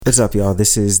What's up, y'all?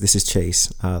 This is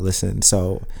Chase. Listen,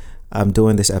 so I'm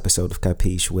doing this episode of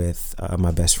Capiche with my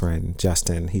best friend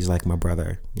Justin. He's like my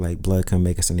brother. Like blood couldn't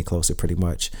make us any closer, pretty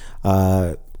much.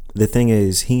 The thing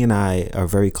is, he and I are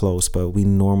very close, but we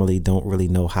normally don't really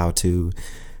know how to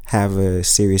have a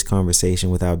serious conversation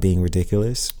without being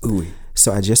ridiculous. Ooh.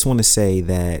 So I just want to say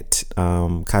that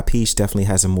Capiche definitely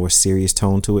has a more serious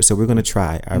tone to it. So we're going to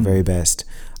try our very best.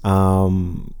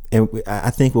 And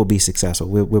I think we'll be successful.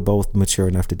 We're both mature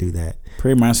enough to do that.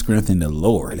 Pray my strength in the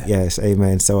Lord. Yes,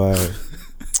 amen. So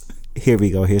here we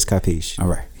go. Here's Capiche. All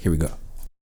right, here we go.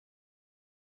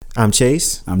 I'm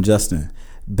Chase. I'm Justin.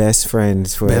 Best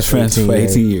friends for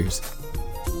 18 years.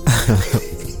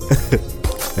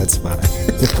 That's fine.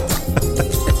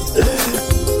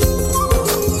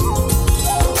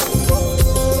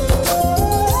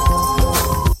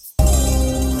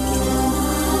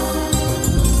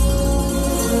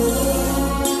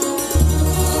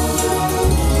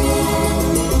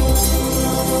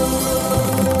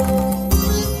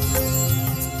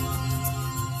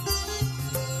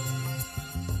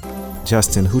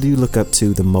 Justin, who do you look up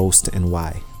to the most and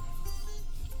why?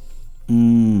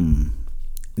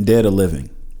 Dead or living?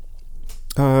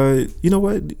 You know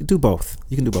what? Do both.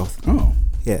 You can do both. Oh.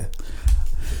 Yeah.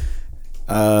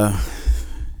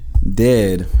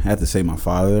 Dead, I have to say my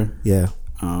father. Yeah.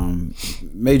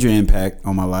 Major impact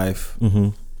on my life.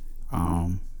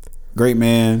 Great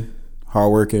man,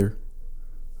 hard worker,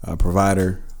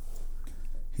 provider.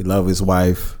 He loved his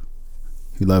wife.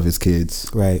 He loved his kids.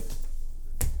 Right.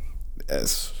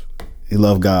 He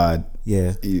loved God.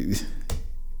 Yeah.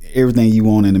 Everything you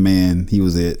want in a man, he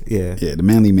was it. Yeah. Yeah, the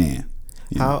manly man.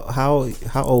 How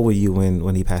old were you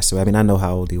when he passed away? I mean, I know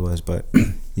how old he was, but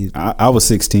I was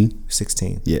 16.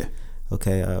 16. Yeah.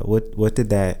 Okay. What did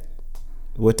that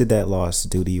loss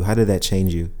do to you? How did that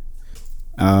change you?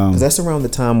 'Cause that's around the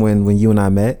time when you and I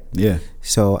met. Yeah.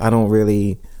 So I don't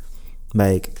really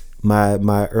like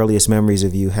my earliest memories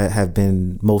of you have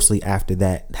been mostly after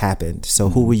that happened. So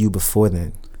who were you before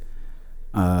then?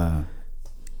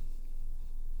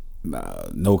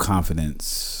 No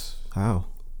confidence. Wow.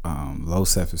 Low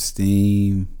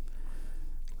self-esteem.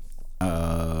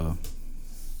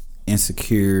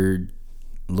 Insecure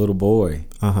little boy.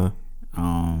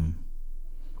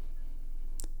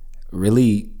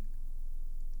 Really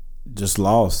just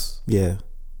lost. Yeah.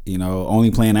 You know,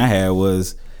 only plan I had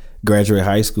was graduate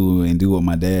high school and do what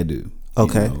my dad do.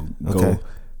 Okay. You know,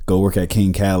 go work at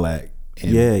King Cadillac.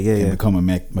 And, Yeah. become a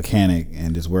mechanic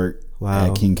and just work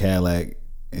at King Cadillac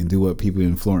and do what people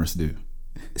in Florence do.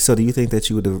 So do you think that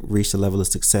you would have reached the level of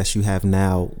success you have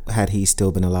now had he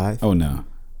still been alive? Oh no.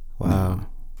 Wow.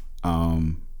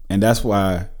 No. And that's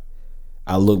why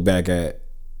I look back at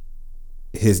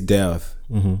his death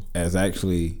as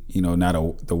actually,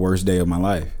 not the worst day of my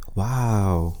life.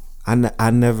 Wow.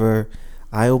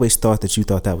 I always thought that you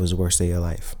thought that was the worst day of your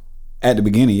life. At the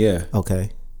beginning, yeah.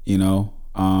 Okay.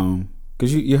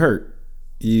 Because you hurt.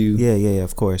 Yeah,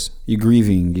 of course. You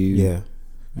grieving.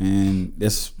 And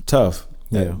it's tough.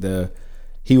 Yeah.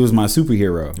 He was my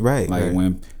superhero. Right. Like right.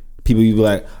 when people be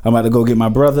like, I'm about to go get my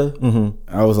brother.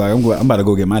 I was like, I'm about to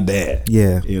go get my dad.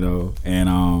 Yeah.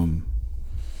 And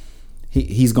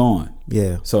he's gone.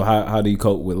 Yeah. So how do you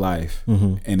cope with life?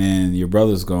 And then your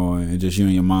brother's gone, and just you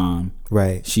and your mom.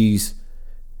 Right. She's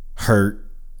hurt,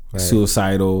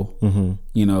 suicidal.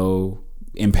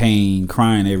 In pain,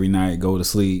 crying every night, go to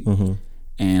sleep.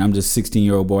 And I'm just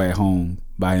 16-year-old boy at home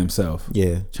by himself.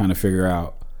 Yeah. Trying to figure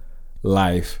out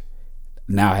life.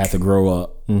 Now I have to grow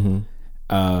up.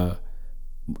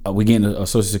 We getting a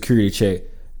social security check.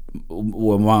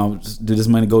 Well, mom, did this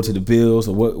money go to the bills,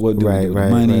 or what do we do with the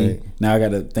money? Right. Now I got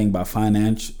to think about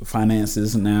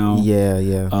finances now.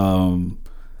 Yeah.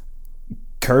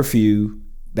 Curfew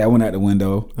that went out the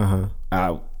window.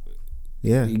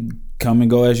 Yeah. Come and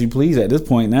go as you please. At this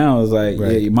point now, it's like, yeah,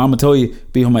 your mama told you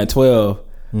be home at 12.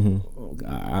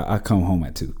 I come home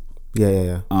at 2.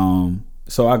 Yeah.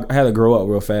 So I had to grow up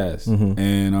real fast.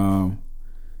 And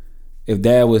if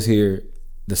dad was here,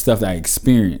 the stuff that I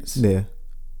experienced,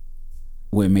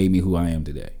 what made me who I am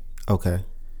today. Okay.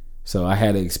 So I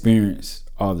had to experience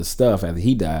all the stuff after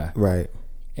he died. Right.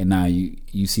 And now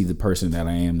you see the person that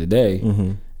I am today.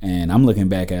 And I'm looking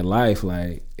back at life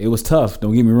like it was tough.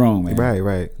 Don't get me wrong, man.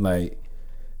 Right. Like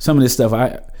some of this stuff,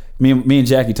 me and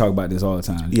Jackie talk about this all the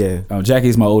time. Yeah.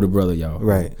 Jackie's my older brother, y'all.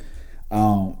 Right.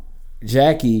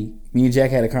 Me and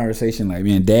Jack had a conversation like,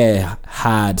 me and dad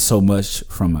hide so much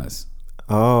from us.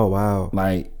 Oh, wow.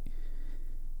 Like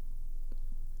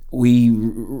we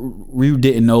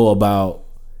didn't know about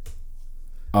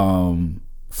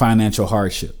financial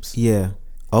hardships. Yeah.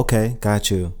 Okay,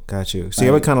 got you. So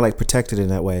you were kind of like protected in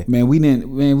that way. Man, we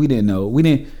didn't know. We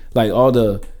didn't like all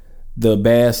the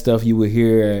bad stuff you would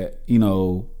hear,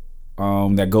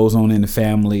 that goes on in the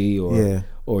family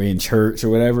or in church or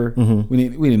whatever. Mm-hmm.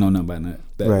 We didn't know nothing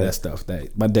about that stuff.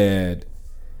 That my dad,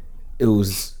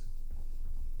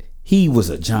 he was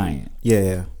a giant.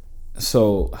 Yeah.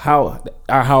 So how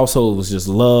our household was just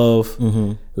love,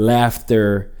 mm-hmm.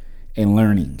 laughter, and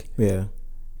learning. Yeah.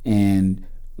 And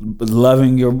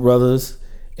loving your brothers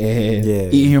and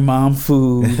eating your mom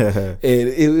food. And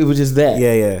it was just that.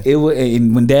 Yeah. It was,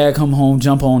 and when dad come home,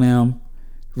 jump on him,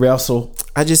 wrestle.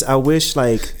 I wish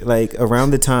like around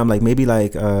the time, like maybe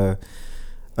like a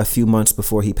few months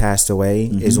before he passed away,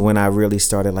 mm-hmm. is when I really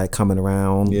started like coming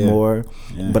around more.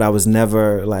 Yeah. But I was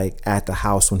never like at the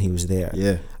house when he was there.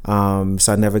 Yeah.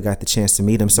 So I never got the chance to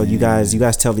meet him. So you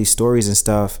guys tell these stories and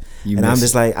stuff, and I'm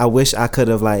just like, I wish I could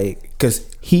have like, because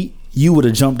you would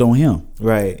have jumped on him,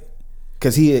 right?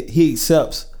 Because he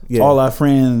accepts all our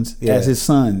friends as his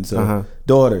sons or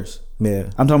daughters.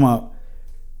 Yeah, I'm talking about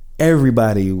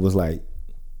everybody was like,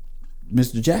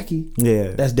 Mr. Jackie.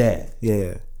 Yeah, that's dad.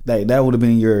 Yeah, that would have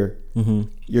been your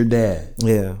dad.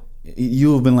 Yeah.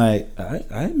 You have been like, I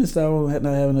ain't missed out on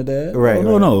not having a dad. Right.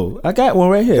 No, I got one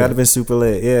right here. That'd have been super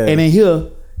lit. Yeah. And then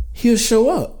he'll show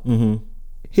up. Mm-hmm.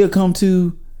 He'll come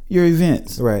to your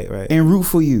events. Right. And root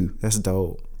for you. That's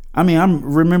dope. I mean,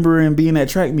 I'm remembering being at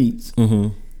track meets. Mm-hmm.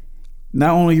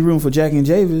 Not only he rooting for Jack and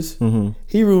Javis, mm-hmm.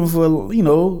 he rooting for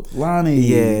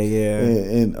Lonnie.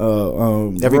 And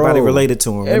everybody related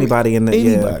to him. Anybody in the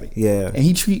anybody. Yeah. And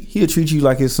he'll treat you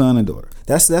like his son and daughter.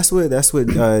 That's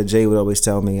what Jay would always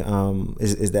tell me.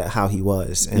 Is that how he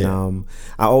was? And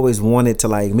I always wanted to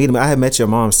like meet him. I had met your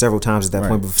mom several times at that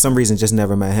point, but for some reason just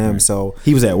never met him. Right. So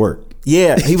he was at work.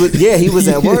 Yeah, he was. Yeah, he was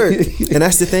at work, and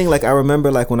that's the thing. Like I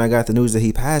remember, like when I got the news that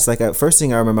he passed. Like first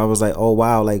thing I remember, I was like, "Oh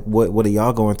wow, like what are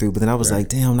y'all going through?" But then I was like,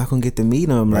 "Damn, I'm not gonna get to meet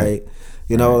him." Right.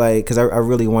 Like like because I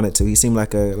really wanted to. He seemed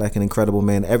like an incredible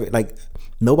man.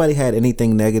 Nobody had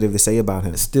anything negative to say about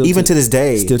him. Even to this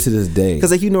day. Still to this day.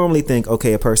 Because like you normally think,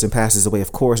 okay, a person passes away.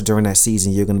 Of course, during that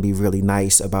season, you're going to be really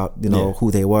nice about who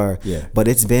they were. Yeah. But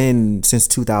it's been since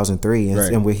 2003,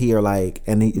 and we're here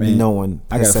no one.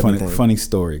 I got a funny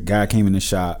story. Guy came in the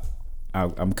shop.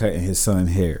 I'm cutting his son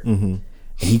hair, mm-hmm. and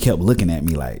he kept looking at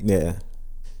me like,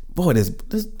 boy,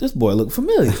 this boy look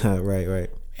familiar.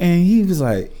 Right. And he was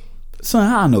like, son,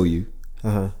 how I know you?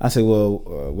 I said, well,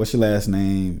 what's your last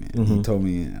name? And he told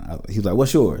me, he was like,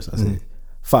 what's yours? I said,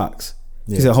 Fox.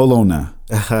 He said, hold on now.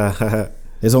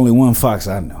 There's only one Fox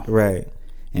I know. Right.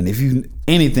 And if you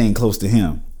anything close to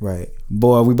him, right,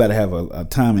 boy, we better have a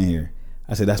time in here.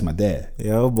 I said, that's my dad.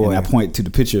 Yo, boy. And I point to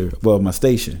the picture above my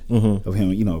station of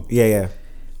him, Yeah.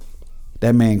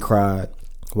 That man cried.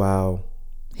 Wow.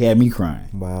 He had me crying.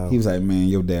 Wow. He was like, man,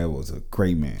 your dad was a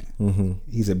great man. Mm-hmm.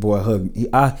 He said, boy, hug me.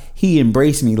 He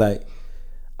embraced me like,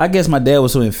 I guess my dad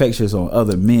was so infectious on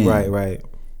other men, right,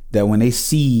 that when they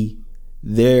see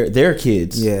their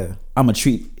kids, I'm gonna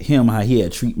treat him how he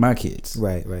had treat my kids,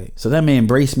 right. So that man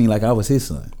embraced me like I was his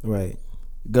son, right,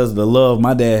 because of the love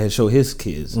my dad had showed his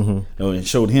kids and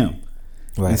showed him,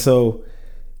 right. And so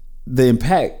the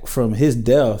impact from his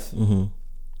death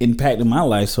impacted my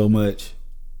life so much.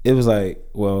 It was like,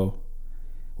 well,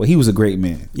 he was a great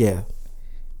man. Yeah.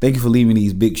 Thank you for leaving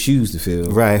these big shoes to fill.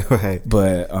 Right.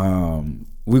 But I'm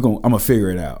gonna figure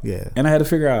it out. Yeah. And I had to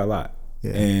figure out a lot.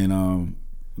 Yeah. And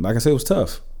like I said, it was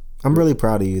tough. I'm really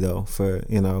proud of you though, for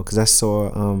because I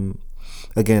saw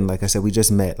again, like I said, we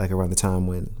just met like around the time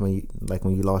when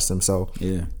you lost him. So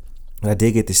yeah, I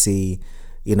did get to see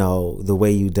the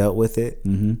way you dealt with it,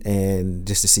 and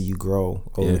just to see you grow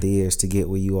over the years to get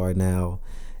where you are now.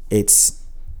 It's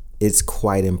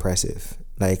quite impressive.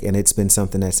 Like, and it's been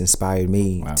something that's inspired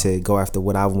me to go after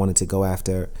what I wanted to go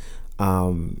after.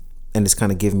 And it's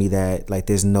kind of give me that, like,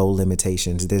 there's no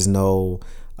limitations. There's no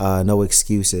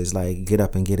excuses. Like, get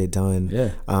up and get it done.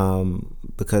 Yeah.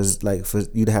 Because like for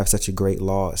you to have such a great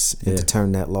loss and to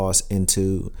turn that loss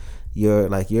into you're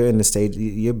in the stage,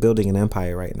 you're building an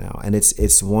empire right now. And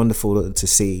it's wonderful to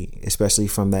see, especially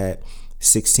from that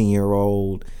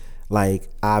 16-year-old, like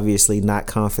obviously not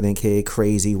confident kid,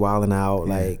 crazy, wilding out,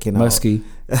 musky.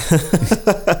 I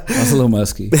was a little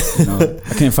musky. I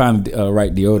can't find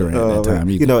right deodorant at that time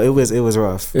either. It was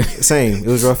rough. Same. It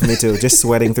was rough for me too. Just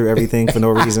sweating through everything for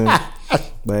no reason.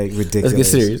 Like ridiculous.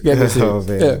 Let's get serious. Oh,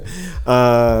 man.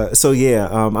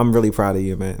 I'm really proud of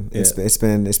you, man. It's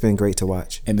been great to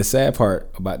watch. And the sad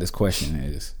part about this question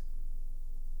is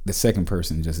the second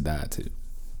person just died too.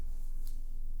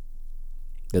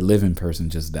 The living person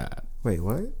just died. Wait,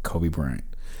 what? Kobe Bryant.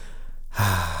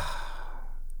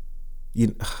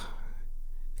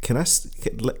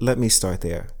 let me start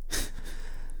there,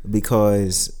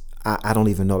 because I don't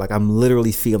even know. Like, I'm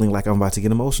literally feeling like I'm about to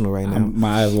get emotional right now.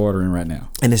 My eyes watering right now.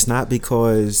 And it's not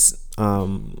because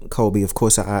Kobe. Of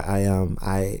course,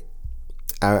 I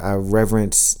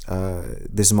reverence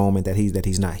this moment that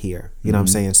he's not here. You know what I'm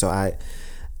saying? So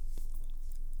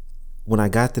when I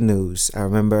got the news, I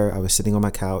remember I was sitting on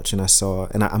my couch and I saw,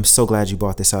 and I'm so glad you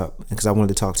brought this up because I wanted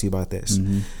to talk to you about this.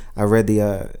 I read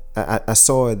I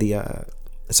saw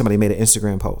somebody made an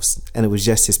Instagram post and it was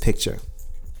just his picture.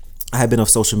 I had been off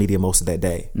social media most of that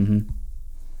day,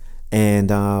 and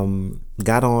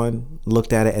got on,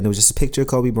 looked at it, and it was just a picture of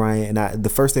Kobe Bryant. And the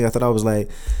first thing I thought, I was like,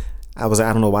 I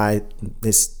don't know why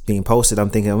it's being posted. I'm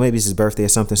thinking, maybe it's his birthday or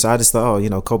something. So I just thought,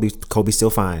 Kobe's still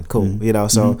fine, cool,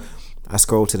 So I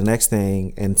scrolled to the next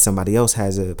thing, and somebody else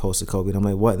has a post of Kobe, and I'm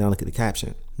like, what? And I look at the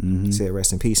caption, it said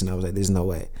 "Rest in peace," and I was like, there's no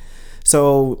way.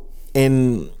 So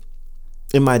in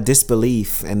my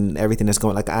disbelief and everything that's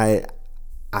going, like I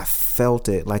felt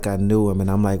it, like I knew him, and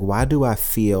I'm like, why do I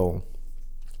feel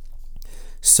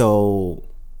so,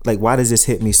 like, why does this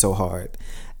hit me so hard?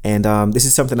 And this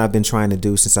is something I've been trying to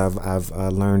do since I've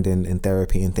learned in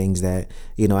therapy and things, that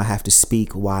I have to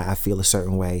speak why I feel a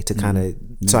certain way to kind of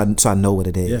so I know what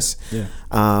it is.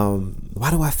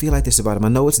 Why do I feel like this about him? I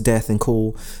know it's death and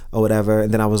cool or whatever.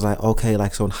 And then I was like, okay,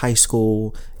 like, so in high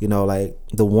school, like,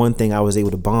 the one thing I was able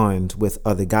to bond with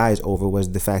other guys over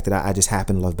was the fact that I just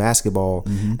happened to love basketball,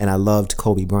 and I loved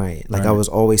Kobe Bryant. Like, I was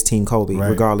always team Kobe,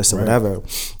 regardless of whatever.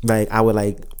 Like, I would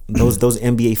like those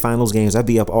NBA Finals games. I'd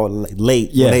be up all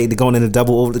late when they going in the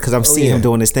double over, because I'm seeing him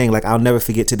doing this thing. Like, I'll never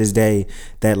forget to this day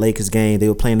that Lakers game. They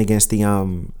were playing against the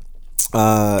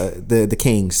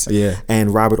Kings,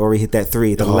 and Robert Horry hit that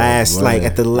three at the last, like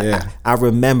at the I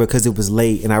remember, because it was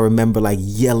late, and I remember like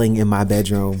yelling in my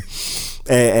bedroom.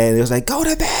 And it was like, go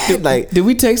to bed. Like, did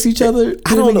we text each other?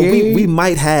 I don't know. We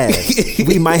might have.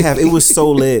 It was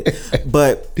so lit.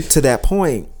 But to that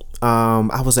point,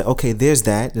 I was like, okay, there's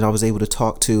that. And I was able to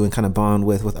talk to and kind of bond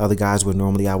with other guys where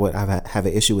normally I would have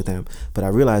an issue with them. But I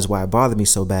realized why it bothered me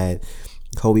so bad.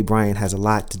 Kobe Bryant has a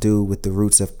lot to do with the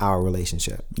roots of our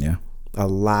relationship. Yeah. A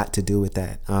lot to do with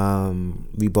that.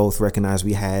 We both recognized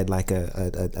we had like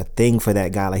a thing for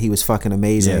that guy. Like, he was fucking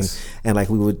amazing, and like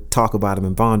we would talk about him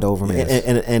and bond over him,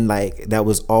 and like that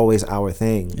was always our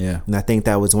thing. And I think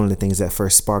that was one of the things that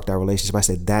first sparked our relationship. I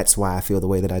said, that's why I feel the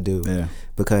way that I do,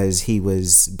 because he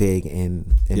was big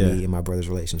in me and my brother's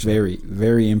relationship. Very,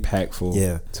 very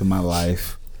impactful to my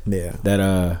life.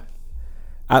 That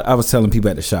I was telling people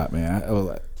at the shop, man, I was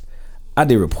like, I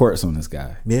did reports on this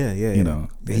guy.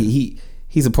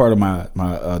 He's a part of my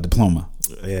diploma.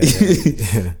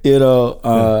 The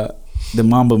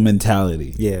Mamba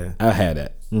mentality. I had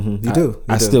that. You do.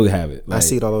 I still have it. Like, I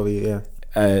see it all over you.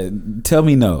 Tell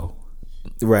me no.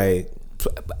 Right.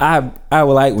 I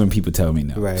would like when people tell me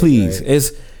no. Right. Please.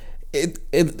 Right.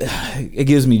 It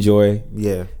gives me joy.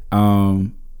 That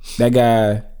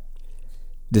guy,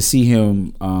 to see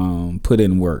him put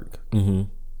in work, and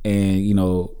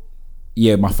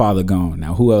my father gone.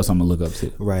 Now, who else I'm gonna look up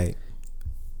to? Right.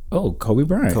 Oh, Kobe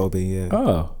Bryant.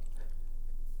 Oh,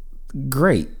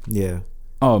 great.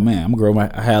 Oh man, I'm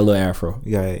gonna I had a little afro.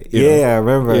 I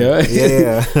remember. I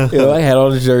had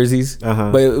all the jerseys,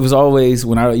 but it was always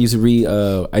when I used to read.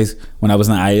 When I was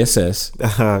in ISS.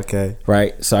 Okay.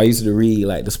 Right. So I used to read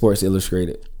like the Sports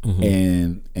Illustrated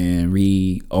and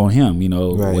read on him.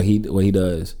 What he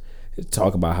does.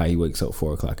 Talk about how he wakes up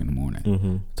 4 o'clock in the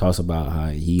morning. Talks about how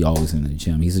he always in the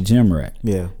gym. He's a gym rat.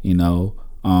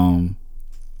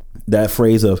 That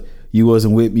phrase of "you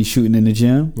wasn't with me shooting in the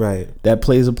gym," right? That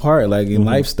plays a part, like in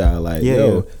lifestyle. Like,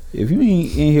 if you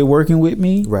ain't in here working with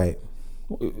me, right?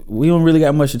 We don't really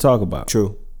got much to talk about.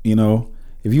 True.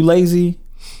 If you lazy,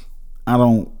 I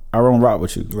don't rock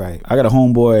with you. Right. I got a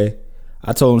homeboy.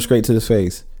 I told him straight to the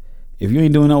face, if you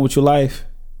ain't doing nothing with your life,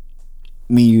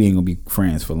 me and you ain't gonna be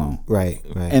friends for long. Right.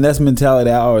 And that's the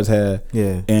mentality I always had.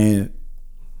 And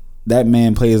that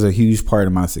man plays a huge part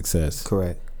of my success.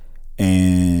 Correct.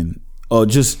 And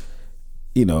just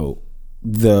the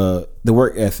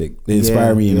work ethic, they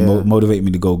inspire me and motivate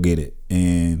me to go get it.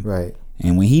 And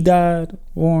and when he died,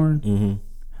 Warren,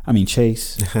 I mean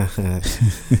Chase,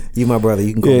 you my brother,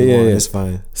 you can call me Warren. It's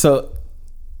fine. So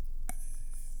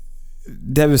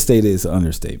devastated is an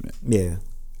understatement.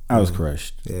 I was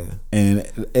crushed. And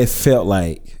it felt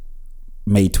like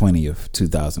May 20th,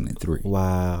 2003.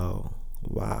 Wow.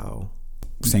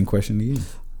 Same question to you.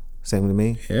 Same to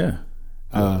me? Yeah.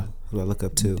 Who do I look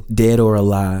up to? Dead or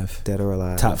alive.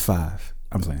 Top 5.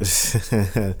 I'm playing.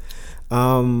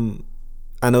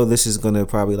 I know this is gonna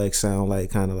probably like sound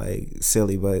like kind of like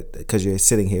silly, but because you're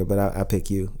sitting here, but I pick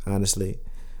you, honestly.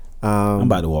 I'm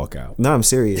about to walk out. No, I'm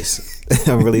serious.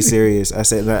 I'm really serious. I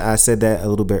said that a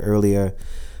little bit earlier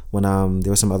when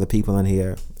there were some other people in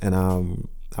here, and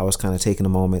I was kind of taking a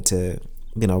moment to,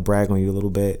 you know, brag on you a little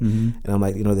bit. And I'm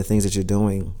like, you know, the things that you're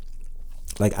doing,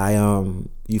 like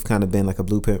you've kind of been like a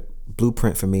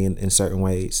blueprint for me in certain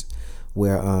ways,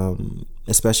 where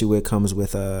especially where it comes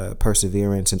with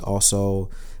perseverance and also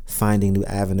finding new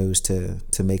avenues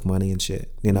to make money and shit,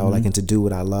 you know, like, and to do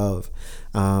what I love.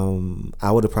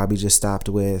 I would have probably just stopped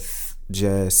with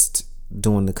just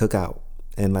doing the cookout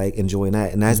and like enjoying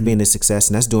that, and that's being a success,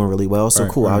 and that's doing really well. So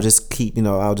cool. I'll just keep, you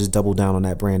know, I'll just double down on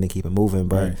that brand and keep it moving.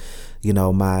 But you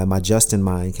know, my Juston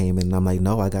mind came in, and I'm like,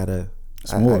 no, I gotta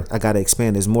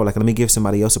expand. There's more. Like, let me give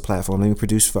somebody else a platform. Let me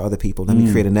produce for other people. Let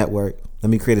me create a network. Let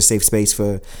me create a safe space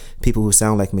for people who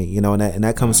sound like me. You know, and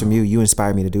that comes from you. You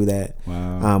inspire me to do that.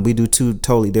 Wow. We do two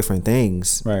totally different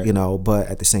things. You know, but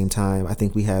at the same time, I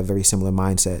think we have very similar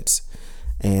mindsets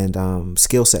and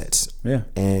skill sets. Yeah.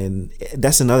 And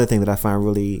that's another thing that I find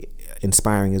really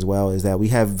inspiring as well, is that we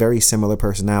have very similar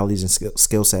personalities and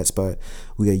skill sets, but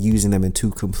we are using them in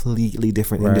two completely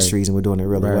different industries, and we're doing it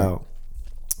really well.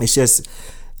 It's just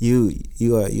you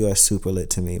are super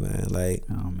lit to me, man. Like,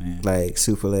 oh man, like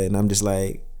super lit, and I'm just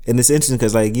like, and it's interesting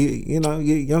because like you know,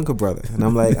 you're younger brother, and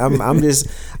I'm like,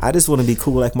 I just want to be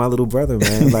cool like my little brother,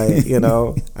 man. Like, you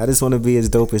know, I just want to be as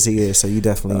dope as he is. So you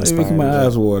definitely inspire making me. My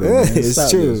eyes water. Man.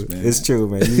 It's true. This, man. It's true,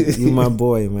 man. You my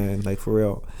boy, man. Like, for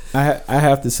real. I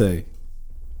have to say,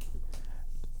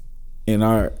 in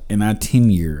our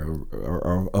tenure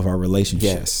of our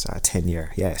relationship, yes, our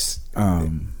tenure, yes.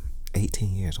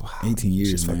 18 years. Wow. 18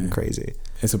 years, it's man. Fucking crazy.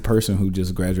 It's a person who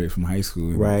just graduated from high school,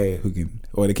 and right? Who can,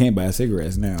 or they can't buy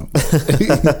cigarettes now.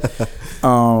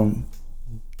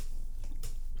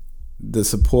 The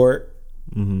support,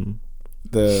 I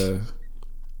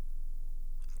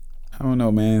don't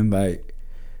know, man. Like,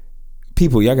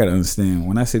 people, y'all gotta understand.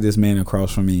 When I say this man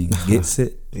across from me gets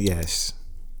it, yes,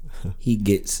 he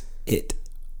gets it.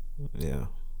 Yeah,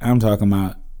 I'm talking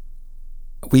about.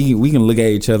 We can look at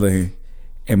each other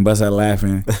and bust out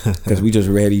laughing because we just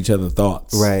read each other's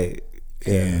thoughts, right?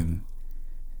 Yeah. And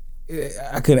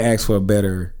I couldn't ask for a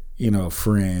better, you know,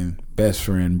 friend, best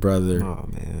friend, brother. Oh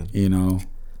man, you know,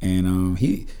 and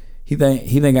he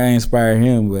think I inspire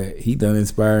him, but he done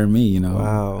inspire me. You know,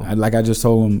 wow. I just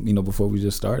told him, you know, before we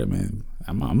just started, man,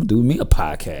 I'm gonna do me a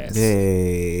podcast.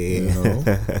 Yay.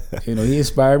 You know, he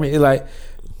inspired me. Like,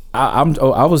 I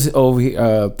was over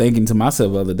here thinking to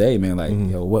myself the other day, man, like,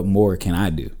 yo, what more can I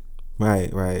do?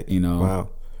 Right. You know, wow.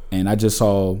 And I just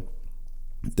saw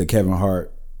the Kevin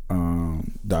Hart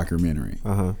documentary,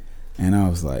 and I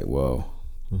was like, well,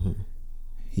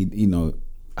 he, you know,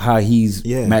 how he's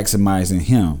maximizing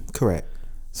him. Correct.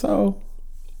 So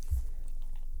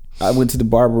I went to the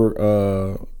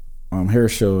barber hair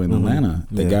show in Atlanta.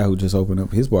 The guy who just opened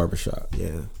up his barbershop.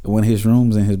 Yeah. One of his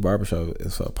rooms in his barbershop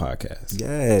is a podcast.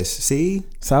 Yes. See?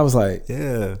 So I was like,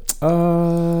 yeah.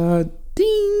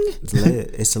 Ding. It's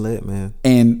lit. It's lit, man.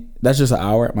 And that's just an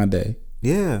hour at my day.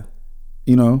 Yeah.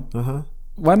 You know?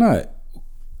 Why not?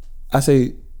 I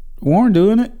say, Warren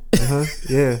doing it.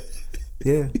 Yeah.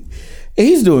 Yeah.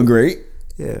 He's doing great.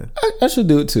 Yeah. I should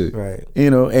do it too. Right. You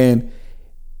know, and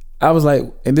I was like,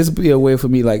 and this would be a way for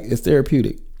me, like, it's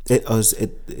therapeutic.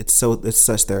 It's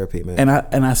such therapy, man.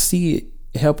 And I see it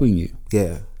helping you.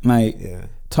 Yeah. Like,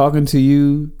 talking to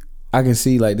you, I can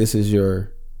see, like, this is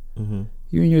your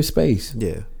you're in your space.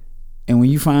 Yeah. And when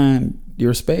you find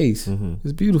your space,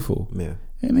 it's beautiful. Yeah.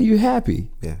 And then you're happy.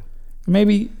 Yeah.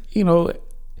 Maybe, you know,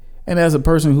 and as a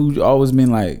person who's always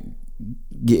been like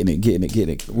getting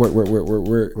it,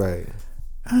 work. Right.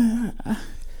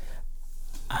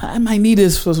 I might need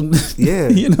this for some. Yeah.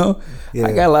 You know. Yeah.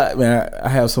 I got a lot, man. I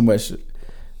have so much.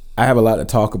 I have a lot to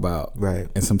talk about. Right.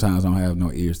 And sometimes I don't have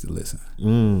no ears to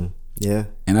listen. Yeah.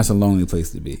 And that's a lonely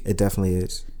place to be. It definitely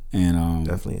is. And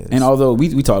definitely is. And although we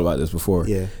talked about this before.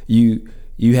 Yeah.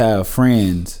 You have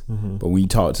friends, but when you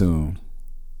talk to them,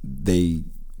 they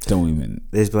don't even.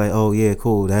 They just be like, "Oh yeah,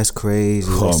 cool, that's crazy,"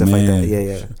 like stuff like that.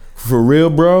 Yeah. For real,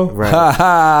 bro. Right. Ha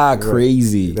ha.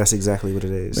 Crazy. That's exactly what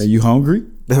it is. Are you hungry?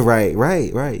 Right.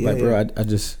 Yeah. Like, bro, I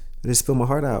just spill my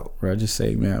heart out. Bro, I just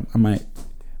say, man, my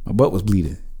butt was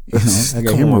bleeding. You know, I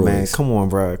got Come on, man. Come on,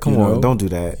 bro. Come on. Don't do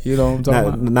that. You know what I'm talking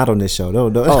about? Not on this show.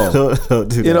 Don't do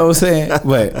that. You know what I'm saying?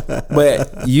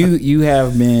 But you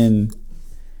have been.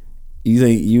 You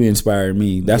think you inspired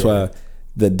me. That's why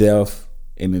the deaf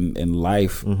and in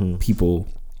life people,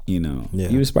 you know,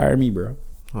 you inspire me, bro.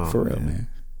 Oh, for real, man.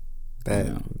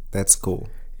 That's cool.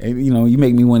 And you know, you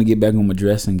make me want to get back on my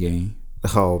dressing game.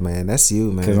 Oh man, that's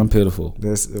you, man. Because I'm pitiful.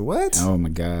 That's what? Oh my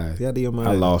God. You out of your mind.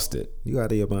 I lost it. You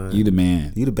out of your mind. You the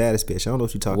man. You the baddest bitch. I don't know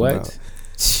what you're talking What?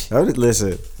 about.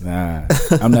 Listen. Nah.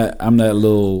 I'm that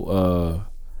little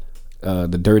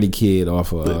the dirty kid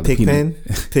off of Pigpen.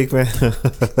 Pigpen.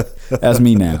 That's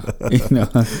me now. You know.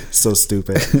 So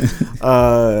stupid.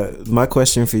 My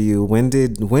question for you: When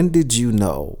did you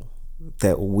know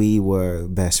that we were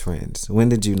best friends? When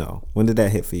did you know? When did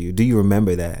that hit for you? Do you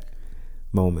remember that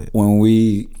moment? When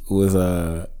we was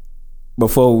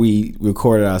before we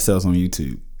recorded ourselves on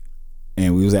YouTube,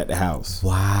 and we was at the house.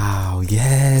 Wow.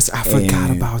 Yes, I forgot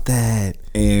about that.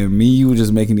 And me, you were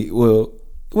just making it. Well,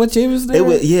 what Jay was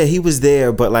there? Yeah, he was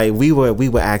there, but like we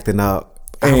were acting up.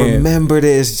 I remember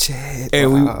this shit.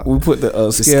 And we put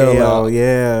the scale out.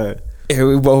 Yeah. And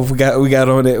we both got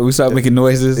on it. We started making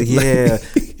noises. Yeah.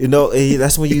 You know,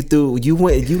 that's when you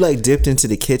like dipped into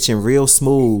the kitchen real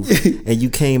smooth, and you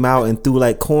came out and threw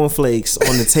like cornflakes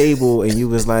on the table, and you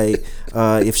was like,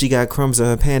 if she got crumbs in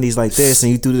her panties like this,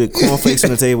 and you threw the cornflakes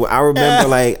on the table. I remember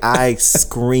like I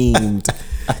screamed.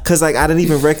 Cause like I didn't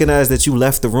even recognize that you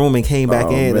left the room and came back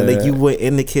in, man. And like you went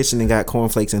in the kitchen and got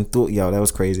cornflakes and threw. Yo, that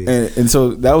was crazy. And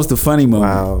so that was the funny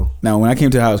moment. Wow. Now when I came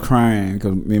to the house crying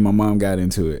because me and my mom got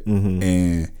into it,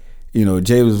 and you know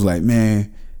Jay was like,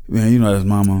 man, you know that's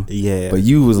mama. Yeah. But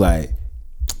you was like,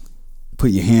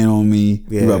 put your hand on me.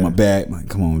 You got my back. I'm like,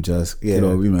 come on, just get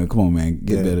over. You know, come on, man,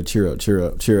 get better. Cheer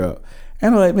up.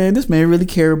 And I'm like, man, this man really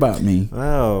care about me.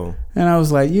 Wow. And I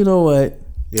was like, you know what?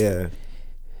 Yeah.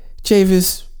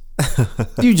 Javis,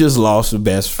 you just lost the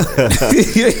best friend.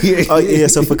 Oh yeah.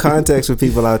 So for context for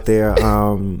people out there,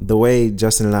 the way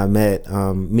Justin and I met,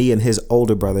 me and his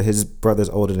older brother, his brother's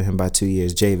older than him by 2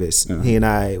 years, Javis. He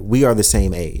and we are the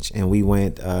same age, and we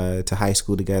went to high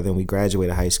school together, and we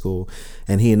graduated high school,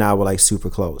 and he and I were like super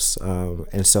close,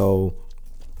 and so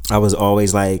I was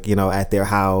always like, you know, at their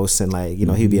house, and like, you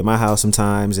know, he'd be at my house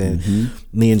sometimes, and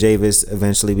me and Javis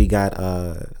eventually we got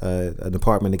an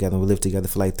apartment together, and we lived together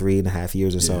for like 3.5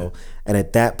 years or so. And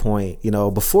at that point, you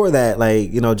know, before that,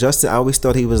 like, you know, Justin, I always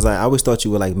thought you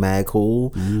were like mad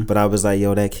cool, but I was like,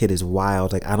 yo, that kid is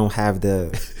wild. Like, I don't have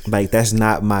like, that's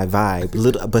not my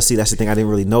vibe. But see, that's the thing, I didn't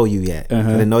really know you yet. I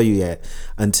didn't know you yet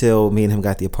until me and him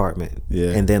got the apartment.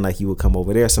 And then like you would come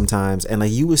over there sometimes, and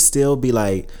like you would still be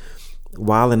like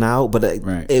wilding out, but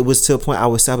it was to a point I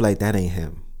would stop like, that ain't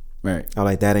him. Right. I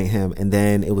like, that ain't him. And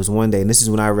then it was one day, and this is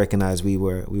when I recognized we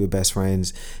were best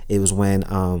friends. It was when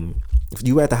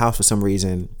you were at the house for some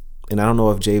reason, and I don't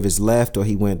know if Javis left or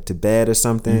he went to bed or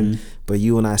something, but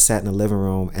you and I sat in the living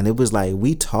room, and it was like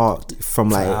we talked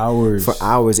for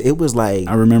hours. It was like,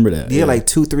 I remember that. Yeah, like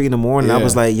 2-3 in the morning. I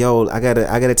was like, yo, I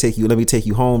gotta take you. Let me take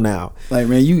you home now. Like,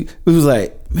 man, it was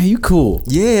like, man, you cool.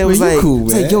 Yeah, it was like, cool,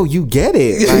 man. Like, yo, you get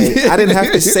it. Like, I didn't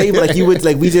have to say, like, you would,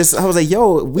 like, I was like,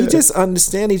 yo, we just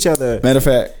understand each other. Matter of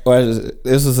fact,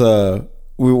 this was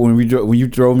when you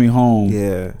drove me home.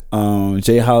 Yeah.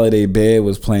 Jay Holiday Bed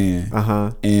was playing.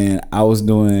 And I was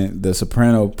doing the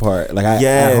soprano part. Like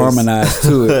I harmonized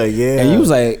to it. And you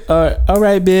was like, all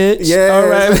right, bitch. Yeah. All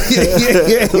right.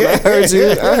 I heard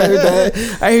you. I heard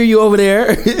that. I hear you over there.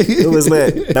 It was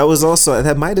lit. That was also,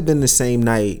 that might have been the same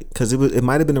night, because it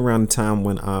might have been around the time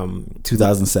when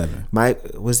 2007.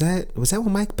 Was that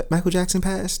when Michael Jackson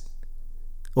passed?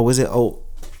 Or was it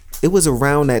it was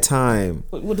around that time.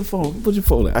 What the phone? What'd you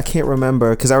phone at? I can't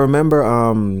remember, because I remember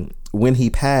when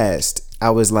he passed, I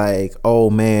was like,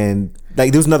 oh man,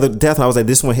 like there was another death, and I was like,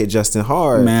 this one hit Justin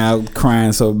hard. Man, I was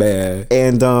crying so bad.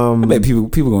 And I bet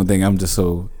people gonna think I'm just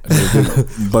so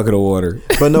bucket of water.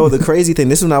 But no, the crazy thing,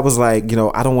 this one I was like, you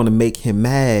know, I don't want to make him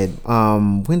mad.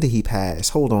 When did he pass?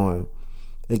 Hold on.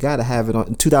 They gotta have it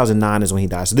on 2009 is when he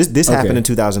died. So this happened in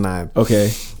 2009.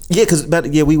 Okay.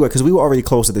 Yeah, we were already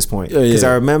close at this point. Because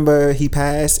I remember he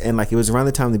passed, and like it was around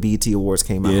the time the BET Awards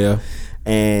came out. Yeah.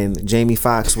 And Jamie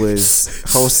Foxx was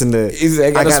hosting the.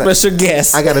 I got a special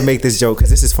guest. I gotta make this joke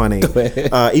because this is funny.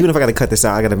 Even if I gotta cut this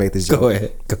out, I gotta make this joke. Go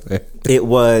ahead. He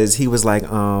was like,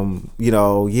 you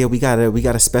know, yeah, we got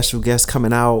a special guest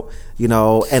coming out, you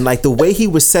know, and like the way he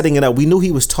was setting it up, we knew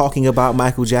he was talking about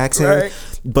Michael Jackson, right?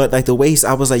 But like the way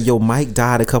I was like, yo, Mike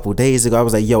died a couple days ago. I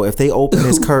was like, yo, if they open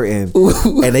this curtain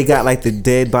and they got like the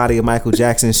dead body of Michael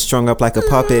Jackson strung up like a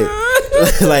puppet,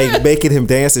 like making him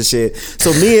dance and shit.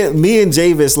 So me and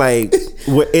Javis like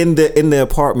were in the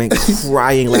apartment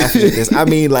crying, laughing at this. I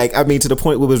mean to the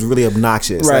point where it was really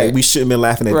obnoxious. Right. Like we shouldn't have been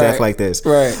laughing at death like this.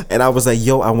 Right. And I was like,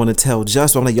 yo, I want to tell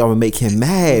Justin. I'm like, yo, I'm gonna make him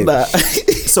mad. Nah.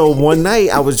 So one night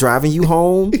I was driving you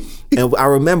home, and I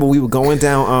remember we were going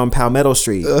down Palmetto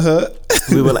Street.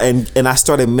 We were, and I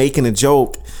started making a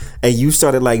joke, and you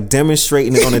started like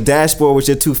demonstrating it on the dashboard with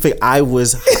your two feet. I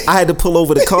had to pull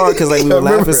over the car because like we were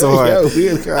laughing so hard.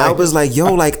 I was like,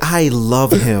 yo, like I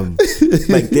love him.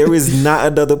 Like there is not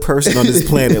another person on this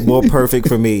planet more perfect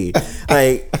for me.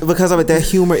 Like because of it, that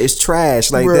humor is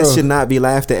trash. Like that should not be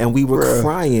laughed at. And we were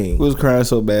crying. We was crying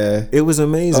so bad. It was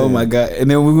amazing. Oh my God! And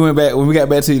then when we got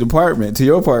back to your apartment,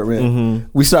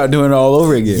 we started doing it all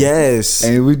over again. Yes,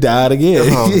 and we died again.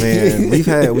 Oh man,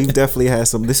 we've definitely had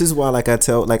some. This is why, like I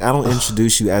don't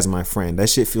introduce you as my friend. That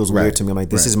shit feels weird to me. I'm like,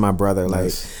 this is my brother.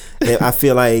 Like, I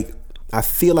feel like.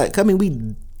 I mean,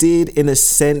 we did in a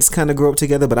sense kind of grow up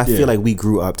together, but I feel like we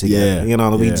grew up together. You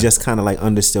know, we just kind of like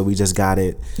understood. We just got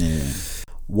it. Yeah.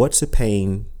 What's a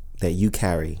pain that you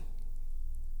carry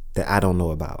that I don't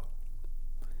know about?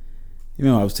 You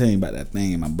know, I was telling you about that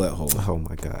thing in my butthole. Oh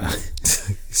my God,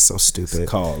 so stupid. It's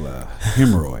called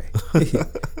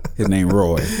hemorrhoid. His name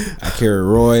Roy. I carry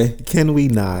Roy. Can we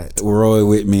not? Roy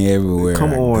with me everywhere.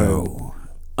 Come on.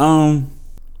 Go.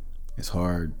 It's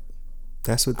hard.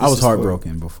 That's what I was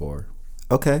heartbroken before.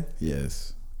 Okay.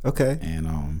 Yes. Okay.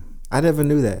 And I never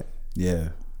knew that. Yeah,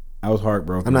 I was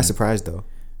heartbroken. I'm not surprised though.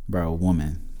 By a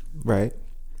woman. Right.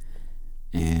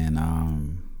 And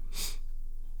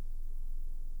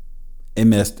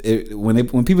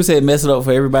when people say it messed it up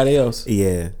for everybody else.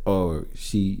 Yeah. Or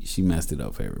she messed it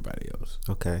up for everybody else.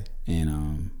 Okay.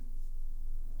 And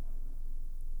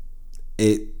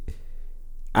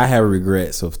I have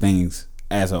regrets of things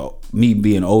as me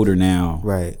being older now.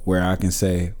 Right. Where I can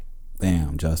say,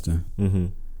 damn, Justin. Mm-hmm.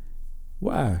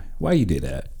 Why you did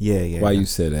that? Yeah. Why you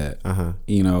said that? Uh-huh.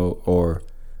 You know, or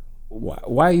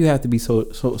why you have to be so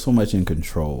much in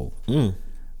control?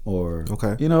 Or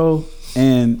okay. You know,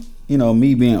 and you know,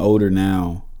 me being older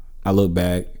now, I look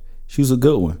back. She was a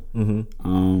good one.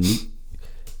 Mm-hmm.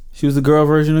 She was the girl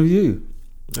version of you.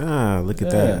 Ah, look at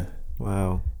that!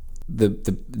 Wow.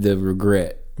 The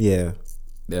regret. Yeah.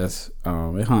 That's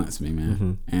it haunts me,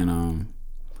 man. Mm-hmm. And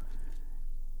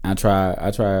I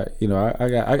try. You know,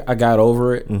 I got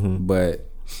over it, but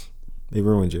it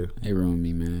ruined you. It ruined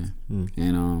me, man.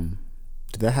 And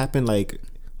did that happen like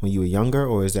when you were younger,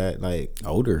 or is that like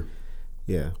older?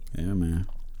 Yeah. Yeah, man.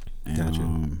 And,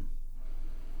 gotcha.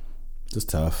 It's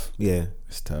tough. Yeah,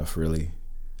 it's tough, really.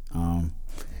 And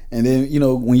then you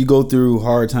know when you go through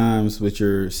hard times with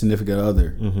your significant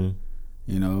other,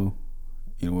 you know,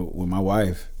 with my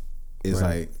wife, it's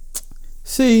like,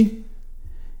 see,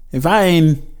 if I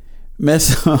ain't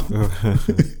mess up,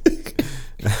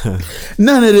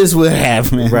 none of this would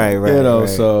happen. Right. You know, right.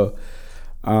 So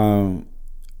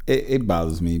it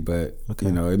bothers me, but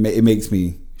you know, it makes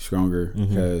me stronger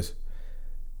because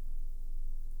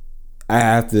I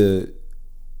have to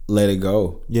let it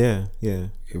go. Yeah.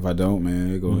 If I don't,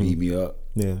 man, it's gonna eat me up.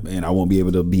 Yeah. And I won't be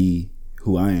able to be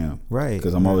who I am. Right.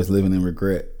 Because I'm always living in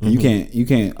regret. And you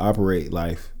can't operate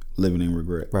life living in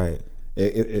regret. Right.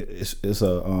 It's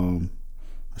a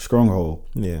stronghold.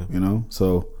 Yeah. You know?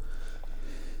 So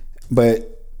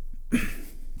but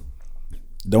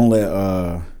don't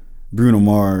let Bruno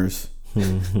Mars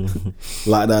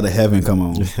Locked Out of Heaven come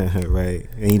on. Right.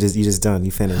 And you just done.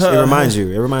 You finished. It reminds you.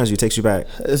 It takes you back.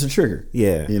 It's a trigger.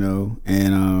 Yeah. You know,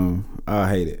 and I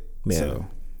hate it. Yeah. So,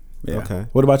 yeah. Okay.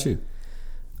 What about you?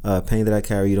 Pain that I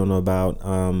carry you don't know about.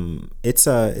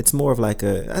 It's more of like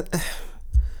I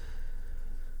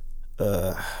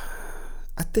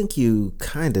think you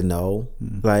kind of know.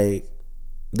 Like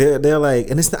they're like,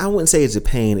 and I wouldn't say it's a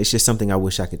pain. It's just something I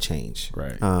wish I could change.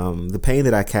 Right. The pain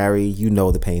that I carry, you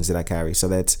know, the pains that I carry. So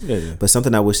that's, but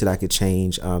something I wish that I could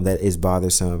change. That is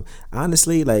bothersome.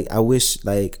 Honestly, like I wish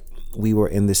like we were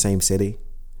in the same city.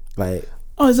 Like,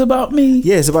 oh, it's about me.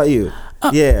 Yeah, it's about you.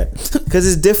 Yeah, because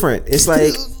it's different. It's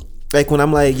like when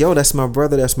I'm like, yo, that's my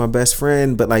brother, that's my best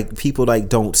friend, but like people like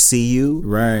don't see you,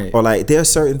 right? Or like there are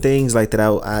certain things like that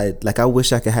I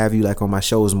wish I could have you like on my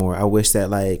shows more. I wish that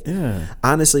like,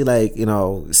 honestly, like, you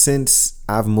know, since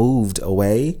I've moved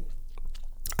away,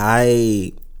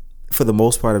 I for the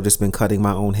most part have just been cutting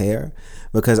my own hair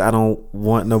because I don't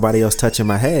want nobody else touching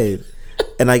my head.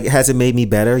 And like, has it made me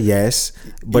better? Yes.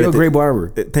 But you're a great barber.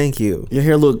 Thank you. Your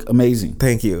hair look amazing.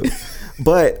 Thank you.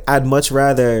 But I'd much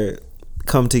rather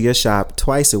come to your shop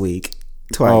twice a week.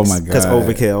 Oh my God. Because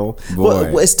overkill.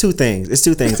 Well, it's two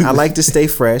things. I like to stay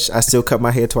fresh. I still cut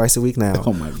my hair twice a week now.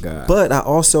 Oh my God. But I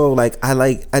also like,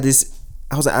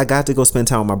 I was like, I got to go spend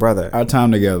time with my brother. Our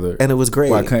time together, and it was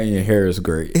great. While cutting your hair is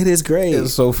great. It is great.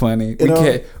 It's so funny.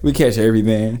 We catch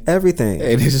everything.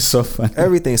 It is just so funny.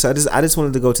 Everything. So I just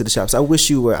wanted to go to the shops. I wish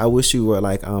you were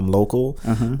like local,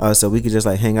 so we could just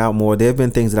like hang out more. There have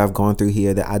been things that I've gone through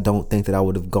here that I don't think that I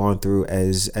would have gone through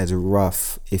as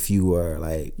rough if you were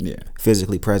like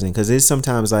physically present. Because it's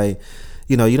sometimes like,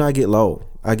 I get low.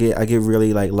 I get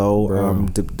really like low.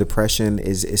 Depression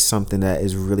is something that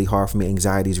is really hard for me.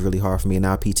 Anxiety is really hard for me, and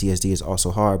now PTSD is also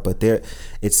hard. But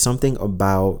it's something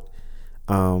about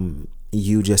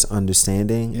you just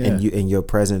understanding and your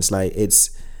presence. Like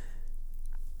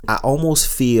I almost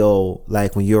feel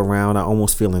like when you're around, I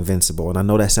almost feel invincible. And I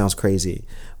know that sounds crazy,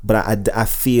 but I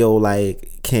feel like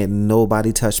can't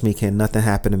nobody touch me, can't nothing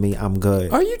happen to me. I'm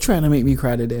good. Are you trying to make me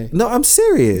cry today? No, I'm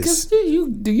serious.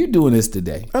 Because you're doing this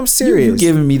today. I'm serious. You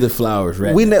giving me the flowers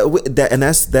right now.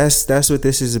 That's what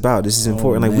this is about. This is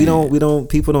important. Like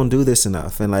people don't do this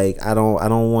enough. And like I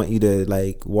don't want you to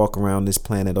like walk around this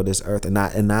planet or this earth and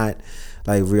not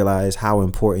like realize how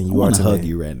important you are to hug me.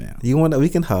 you right now. You want? We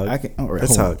can hug. I can. All right,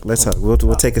 Let's hug. We'll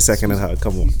take a second and hug.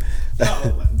 Come on.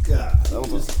 Oh my God!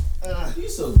 You're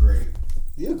so great.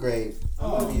 You're great. I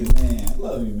love you, man. I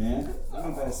love you, man. You're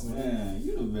the best, man.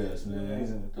 You're the best,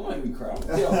 man. Don't make me cry.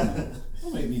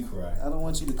 Don't make me cry. I don't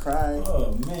want you to cry.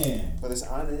 Oh man. But it's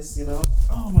honest,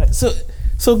 Oh my.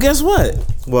 So guess what?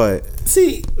 What?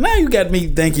 See, now you got me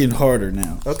thinking harder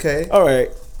now. Okay. All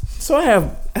right. So I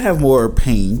have more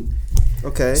pain.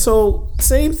 Okay. So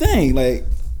same thing. Like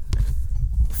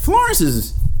Florence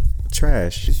is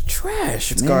trash. It's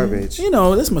trash. It's man. garbage.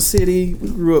 That's my city. We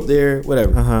grew up there.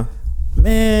 Whatever.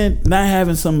 Man, not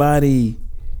having somebody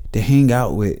to hang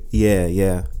out with.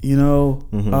 Yeah.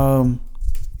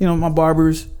 My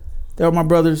barbers, they're my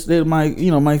brothers. They're my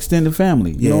my extended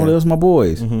family. Those my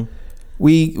boys.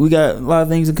 We got a lot of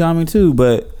things in common too,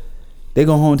 but they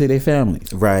go home to their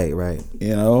families. Right.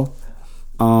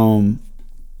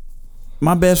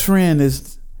 My best friend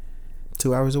is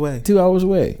 2 hours away. 2 hours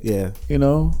away. Yeah.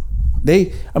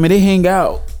 They hang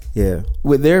out. Yeah.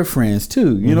 With their friends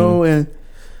too.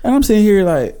 And I'm sitting here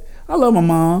like, I love my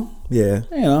mom. Yeah.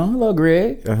 I love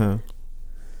Greg.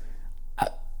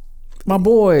 My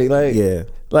boy, like, yeah.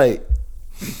 Like,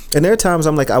 and there are times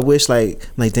I'm like, I wish like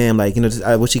damn, like,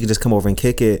 I wish you could just come over and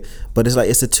kick it. But it's like,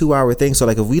 it's a 2 hour thing. So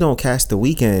like, if we don't catch the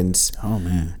weekends, oh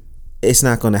man, it's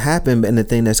not going to happen. And the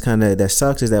thing that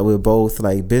sucks is that we're both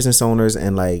like business owners,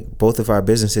 and like both of our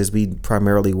businesses, we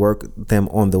primarily work them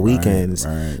on the weekends.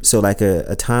 Right. So like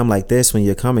a time like this when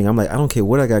you're coming, I'm like, I don't care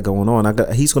what I got going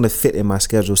on. He's going to fit in my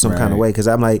schedule some kind of way. Cause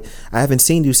I'm like, I haven't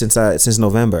seen you since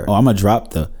November. Oh, I'm going to drop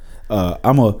the, I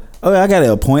got an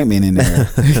appointment in there.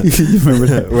 You remember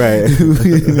that? Right.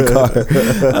 In the car.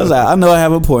 I was like, I know I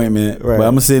have an appointment, but I'm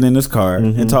going to sit in this car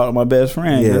and talk to my best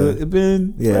friend. Yeah. It's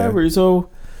been forever. So,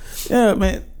 yeah,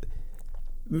 man,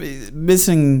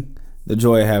 missing the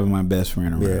joy of having my best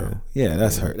friend around. Yeah,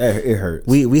 that's hurt. It hurts.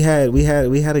 We had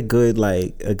a good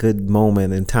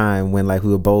moment in time when like we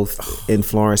were both in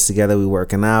Florence together. We were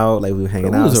working out, like we were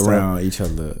hanging out. We was around each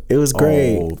other. It was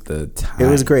great all the time. It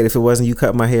was great. If it wasn't you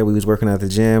cutting my hair, we was working at the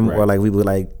gym, or like we would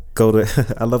like go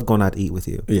to. I love going out to eat with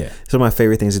you. Yeah, it's one of my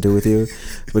favorite things to do with you,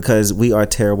 because we are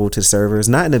terrible to servers,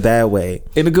 not in a bad way,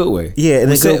 in a good way. Yeah,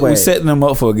 in a good way. We're setting them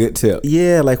up for a good tip.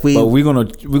 Yeah, like we're gonna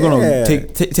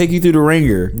take you through the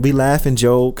ringer. We laugh and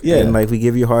joke, and like we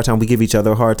give you a hard time. We give each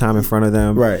other a hard time in front of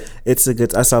them. Right. It's a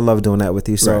good. I love doing that with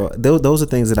you. So those are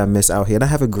things that I miss out here, and I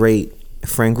have a great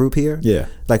friend group here. Yeah,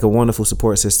 like a wonderful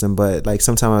support system. But like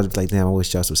sometimes I was like, damn, I wish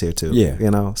Josh was here too. Yeah,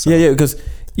 So. Yeah, because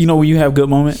when you have good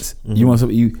moments, you want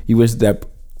something. You wish that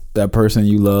person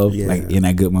you love like in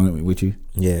that good moment with you.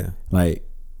 Yeah, like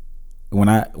when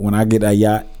I get that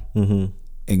yacht and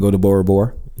go to Bora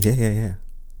Bora. Yeah.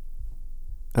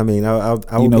 I mean, I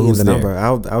will be in the number.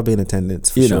 I'll be in attendance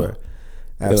for sure.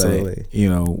 Absolutely.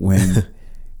 Like,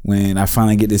 when I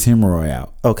finally get this hemorrhoid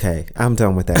out. Okay, I'm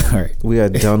done with that. All right, we are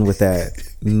done with that.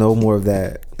 No more of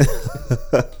that.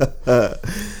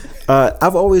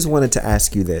 I've always wanted to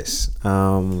ask you this.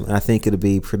 I think it'll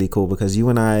be pretty cool because you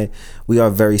and I, we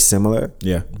are very similar.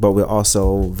 Yeah. But we're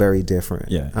also very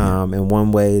different. Yeah. And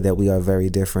one way that we are very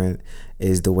different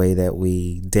is the way that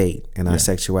we date and our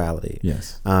sexuality.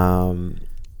 Yes.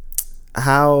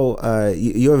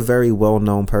 You're a very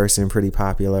well-known person, pretty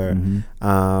popular.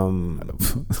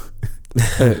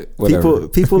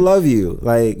 People love you,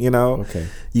 like, okay,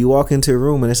 you walk into a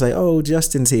room and it's like, oh,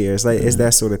 Justin's here. It's like it's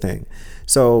that sort of thing.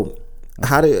 So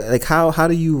how do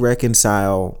you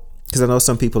reconcile, because I know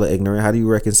some people are ignorant, how do you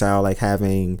reconcile like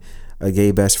having a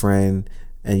gay best friend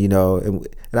And and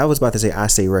I was about to say I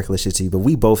say reckless shit to you, but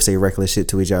we both say reckless shit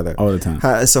to each other all the time.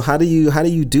 How do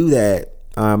you do that?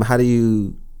 How did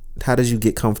you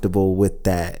get comfortable with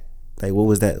that? Like,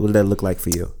 what did that look like for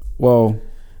you? Well,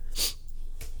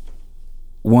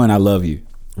 one, I love you.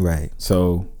 Right.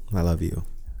 So I love you.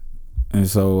 And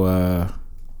so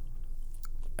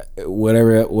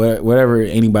whatever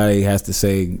anybody has to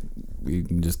say, you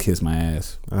can just kiss my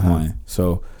ass. One.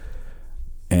 So,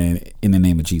 and in the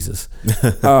name of Jesus.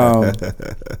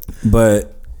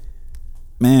 But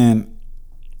man,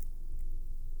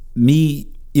 me,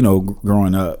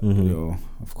 growing up,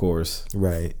 of course,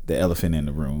 right, the elephant in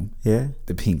the room,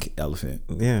 the pink elephant,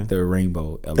 the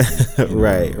rainbow elephant,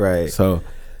 right. So,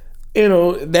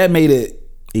 that made it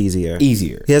easier.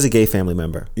 He has a gay family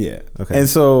member. Yeah. Okay. And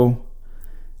so,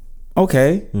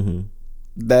 okay,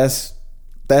 that's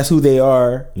who they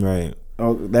are. Right.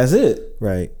 Oh, that's it.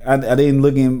 Right. I didn't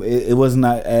look in. It was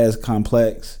not as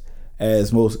complex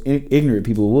as most ignorant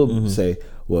people will say.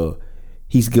 Well,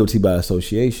 he's guilty by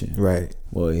association. Right.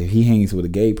 Well, if he hangs with a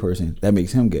gay person, that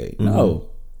makes him gay. No,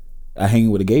 I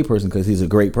hang with a gay person because he's a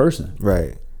great person.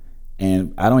 Right.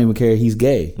 And I don't even care if he's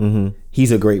gay.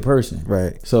 He's a great person.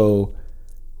 Right. So,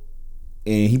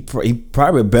 and he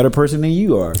probably a better person than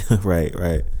you are.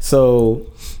 Right.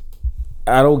 So,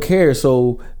 I don't care.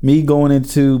 So, me going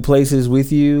into places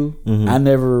with you, I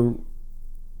never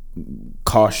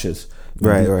cautious.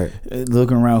 Right.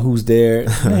 Looking around who's there.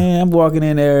 Man, I'm walking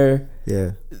in there.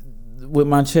 Yeah. With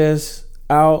my chest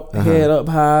out, head up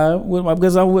high,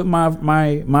 because I'm with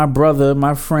my brother,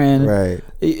 my friend. Right.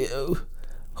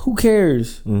 Who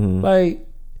cares? Like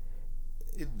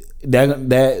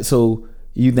that. So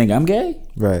you think I'm gay?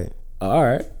 Right. All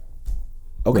right.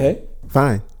 Okay.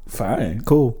 Fine.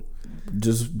 Cool.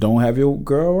 Just don't have your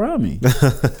girl around me.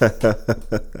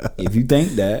 If you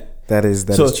think that is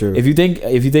true. If you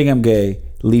think I'm gay,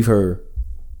 leave her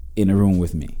in the room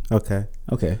with me. Okay.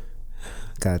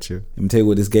 Got you. I'm gonna tell you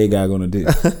what this gay guy gonna do.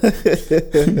 We're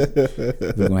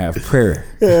gonna have prayer.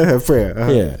 Yeah, have prayer.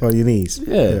 Yeah, on your knees.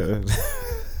 Yeah.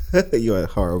 You are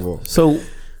horrible. So,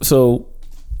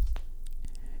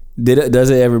 does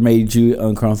it ever made you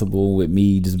uncomfortable with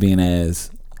me just being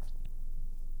as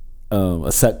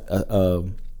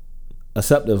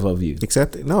acceptive of you?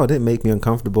 No, it didn't make me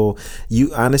uncomfortable.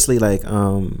 You honestly like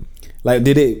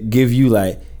did it give you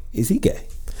like, is he gay?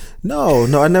 No,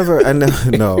 I never got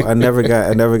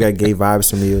gay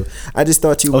vibes from you. I just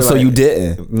thought you were. Oh, so you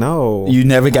didn't? No, you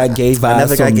never got gay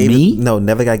vibes from me. No,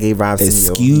 never got gay vibes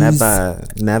from you.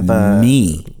 Never.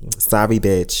 Me. Sorry,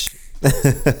 bitch.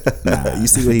 Nah. You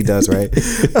see what he does, right?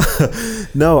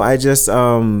 No, I just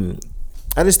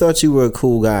thought you were a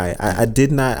cool guy. I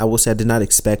did not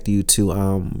expect you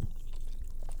to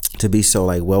be so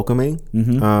like welcoming.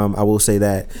 I will say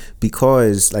that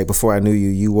because like before I knew you,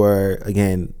 you were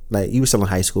again like you were still in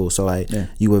high school, so like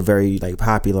you were very like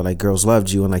popular, like girls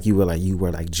loved you, and like you were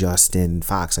like Justin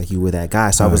Fox, like you were that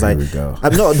guy. So I was like, no,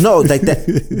 like that.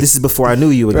 This is before I knew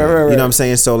you again. Right. You know what I'm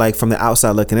saying? So like from the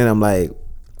outside looking in, I'm like,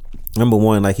 number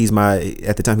one, like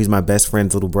at the time he's my best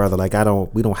friend's little brother. Like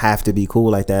we don't have to be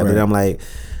cool like that. Right. But I'm like,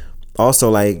 also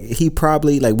like we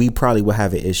probably would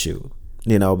have an issue.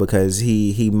 Because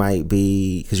he might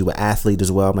be, because you were an athlete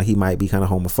as well. I'm like, he might be kind of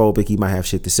homophobic. He might have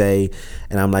shit to say.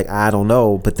 And I'm like, I don't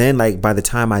know. But then like by the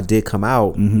time I did come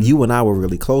out, you and I were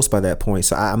really close by that point.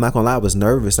 So I'm not gonna lie, I was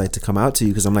nervous like to come out to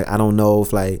you because I'm like, I don't know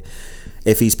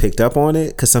if he's picked up on it,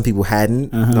 because some people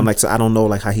hadn't. And I'm like, so I don't know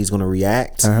like how he's gonna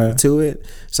react to it.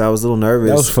 So I was a little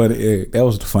nervous. That was funny. That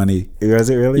was funny.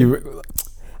 Was it really?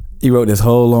 You wrote this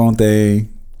whole long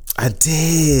thing. I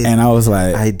did, and I was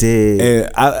like, I did.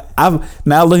 And I'm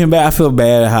now looking back, I feel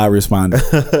bad at how I responded.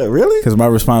 Really? Because my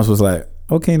response was like,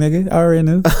 "Okay, nigga, I already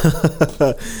knew."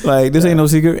 Like this ain't no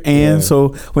secret. And so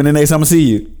when the next time I see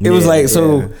you, it was like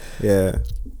Yeah.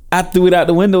 I threw it out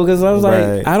the window because I was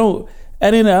like, I don't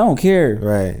care.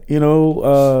 Right.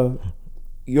 You're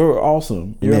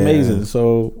awesome. You're amazing.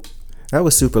 So. That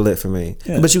was super lit for me.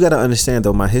 Yeah. But you got to understand,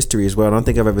 though, my history as well. I don't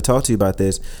think I've ever talked to you about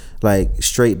this. Like,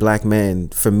 straight black men,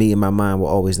 for me, in my mind, were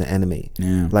always the enemy.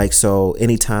 Yeah. Like, so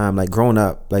anytime, like, growing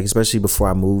up, like, especially before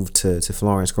I moved to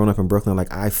Florence, growing up in Brooklyn,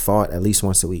 like, I fought at least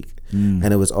once a week. And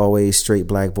it was always straight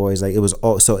black boys. Like, it was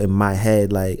also in my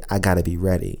head, like, I got to be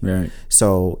ready. Right.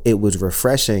 So it was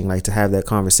refreshing, like, to have that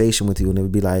conversation with you. And it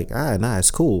would be like, nah,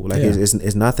 it's cool. Like,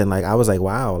 it's nothing. Like, I was like,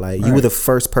 wow. Like, you were the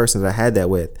first person that I had that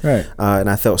with. Right. And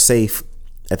I felt safe.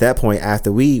 At that point,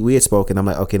 after we had spoken, I'm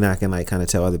like, okay, now I can like kind of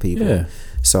tell other people. Yeah.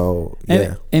 So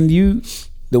and you,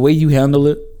 the way you handle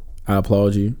it, I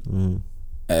applaud you.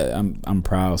 I'm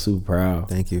proud, super proud.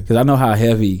 Thank you. Because I know how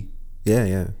heavy.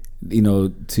 Yeah.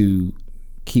 To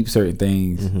keep certain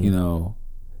things,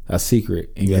 a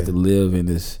secret, and you have to live in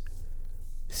this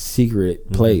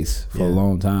secret place for a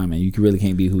long time, and you really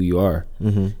can't be who you are.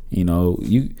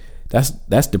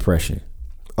 That's depression.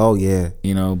 Oh yeah.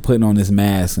 Putting on this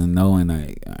mask and knowing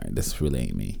like, all right, this really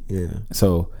ain't me. Yeah.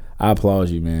 So I applaud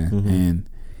you, man. And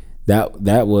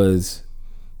that was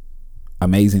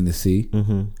amazing to see.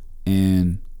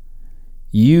 And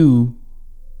you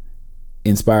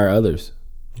inspire others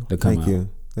to come out.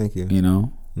 Thank you.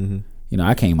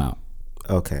 I came out.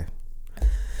 Okay.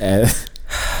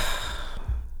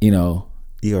 You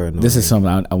are annoying. This is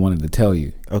something I wanted to tell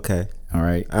you. Okay. All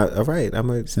right. All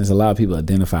right. Since a lot of people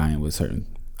identifying with certain.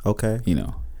 Okay.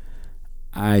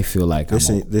 I feel like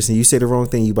listen. You say the wrong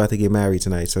thing, you about to get married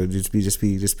tonight. So just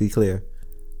be clear.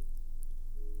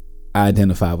 I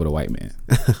identify with a white man.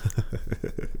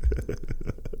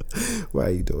 Why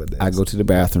are you doing that? I go to the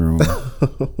bathroom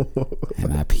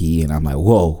and I pee, and I'm like,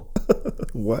 whoa.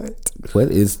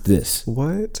 What is this?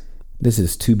 What? This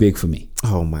is too big for me.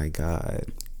 Oh my God.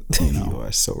 You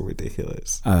are so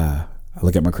ridiculous. I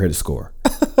look at my credit score.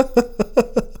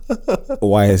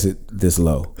 Why is it this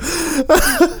low?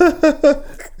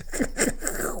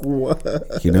 What?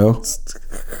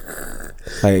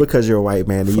 Like, because you're a white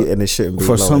man and it shouldn't be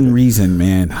for low. some reason,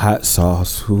 man. Hot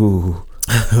sauce. Ooh.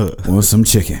 Want some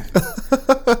chicken.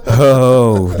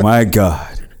 Oh my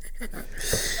God.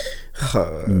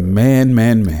 Man.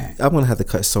 I'm gonna have to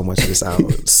cut so much of this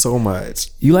out. So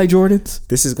much. You like Jordans?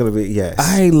 This is gonna be, yes.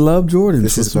 I love Jordans.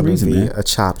 This is gonna be man. a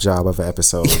chop job of an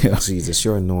episode. Yeah. Jesus,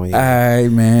 you're annoying.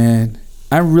 Man,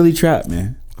 I'm really trapped,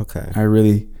 man. Okay. I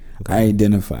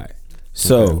identify.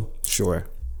 So okay.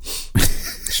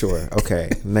 Sure. Okay.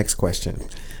 Next question.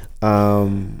 How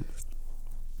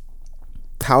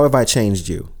have I changed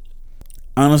you?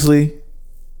 Honestly,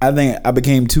 I think I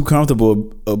became too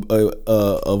comfortable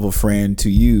of a friend to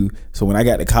you. So when I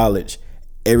got to college,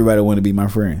 everybody wanted to be my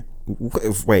friend.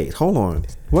 Wait, hold on.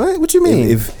 What you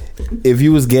mean? If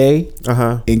you was gay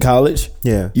in college,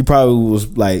 you probably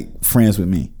was like friends with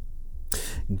me.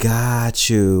 Got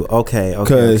you. Okay.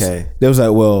 Because they was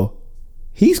like, well,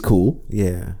 he's cool.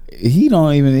 Yeah. He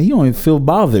don't even feel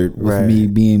bothered with me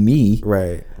being me.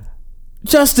 Right.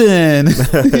 Justin.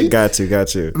 Got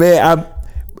you. Man,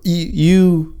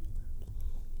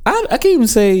 I can't even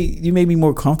say you made me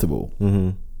more comfortable,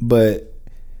 but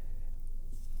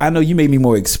I know you made me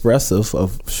more expressive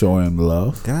of showing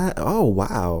love. God, oh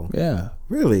wow, yeah,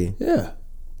 really, yeah,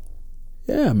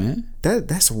 man.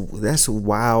 That's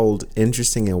wild,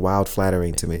 interesting, and wild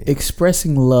flattering to me.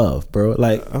 Expressing love, bro.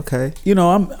 Like, okay,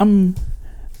 I'm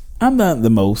not the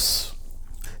most.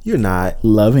 You're not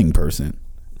loving person,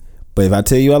 but if I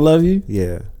tell you I love you,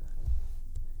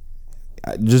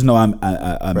 just know I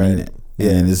mean it.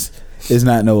 Yeah, and it's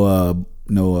not no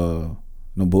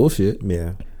bullshit.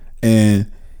 Yeah,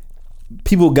 and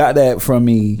people got that from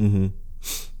me,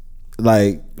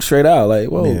 like straight out. Like,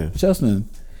 whoa, Justin.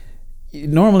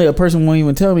 Normally, a person won't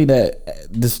even tell me that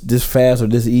this fast or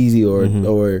this easy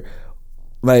or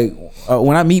like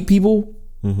when I meet people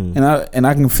and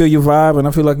I can feel your vibe and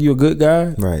I feel like you're a good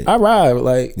guy. Right, I ride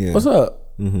like, what's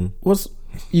up? What's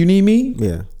you need me?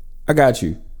 Yeah, I got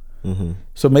you.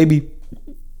 So maybe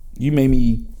you made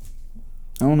me,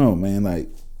 I don't know, man. Like,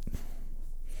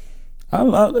 I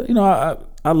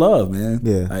love, man.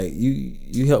 Yeah, like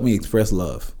you help me express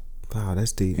love. Wow,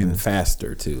 that's deep, and man.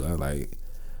 Faster too.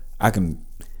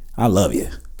 I love you.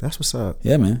 That's what's up.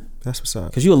 Yeah, man. That's what's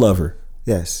up. Cause you're a lover.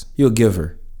 Yes. You're a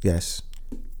giver. Yes.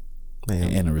 I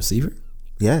am. And a receiver.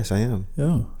 Yes, I am.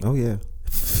 Oh. Oh yeah.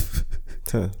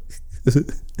 Hey,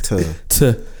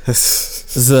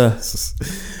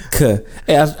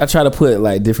 I try to put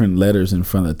like different letters in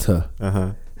front of t.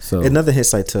 So another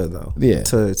hits like t though. Yeah.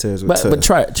 T is with but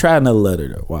try another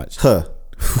letter to watch. Huh.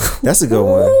 That's a good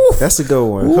one. That's a good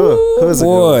one. Huh's a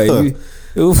good one.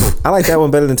 I like that one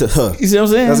better than huh. You see what I'm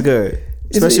saying? That's good.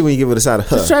 Especially when you give it a side of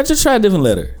huh. Just try a different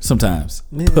letter sometimes.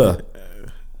 Yeah. Puh.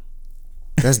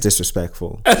 That's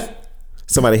disrespectful.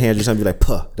 Somebody hands you something, be like,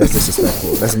 puh. That's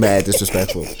disrespectful. That's mad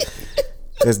disrespectful.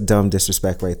 That's dumb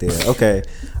disrespect right there. Okay.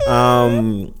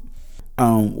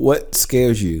 What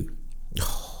scares you?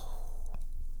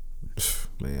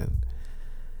 Man.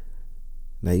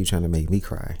 Now you trying to make me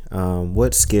cry.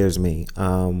 What scares me?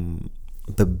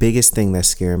 The biggest thing that's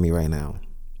scaring me right now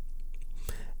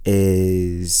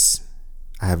is,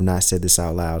 I have not said this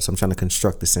out loud, so I'm trying to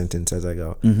construct the sentence as I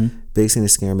go. Biggest thing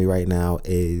that's scaring me right now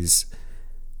is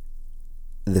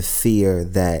the fear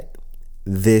that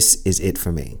this is it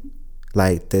for me.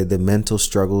 Like the mental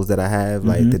struggles that I have,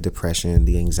 like the depression,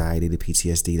 the anxiety, the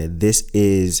PTSD, that this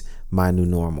is my new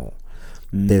normal.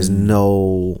 There's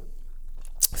no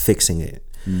fixing it.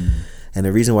 And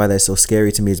the reason why that's so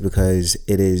scary to me is because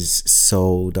it is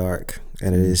so dark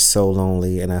and it is so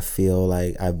lonely, and I feel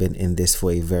like I've been in this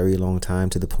for a very long time,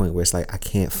 to the point where it's like I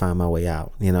can't find my way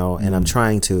out, you know, and I'm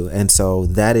trying to. And so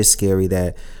that is scary,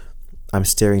 that I'm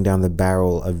staring down the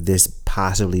barrel of this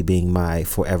possibly being my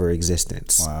forever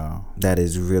existence. Wow. That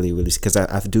is really, really, because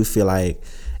I do feel like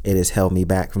it has held me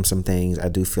back from some things. I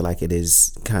do feel like it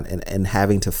is kind of, and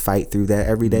having to fight through that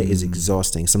every day is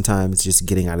exhausting. Sometimes just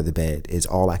getting out of the bed is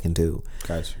all I can do.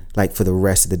 Gotcha. Like for the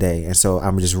rest of the day. And so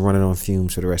I'm just running on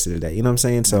fumes for the rest of the day. You know what I'm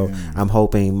saying? So I'm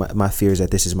hoping, my fear is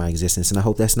that this is my existence. And I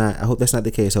hope that's not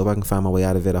the case. I hope I can find my way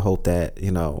out of it. I hope that,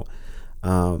 you know,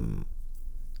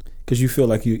 because you feel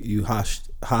like you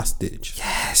hostage.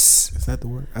 Yes. Is that the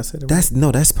word? I said it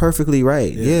right. That's perfectly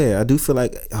right. Yeah. I do feel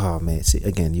like, oh man, see,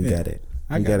 again, you got it.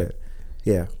 I got it.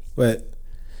 Yeah. But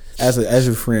as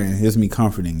your friend, here's me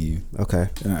comforting you. Okay.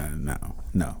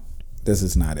 No. This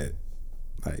is not it.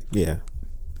 Like, yeah.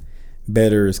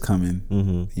 Better is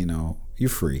coming. You know, you're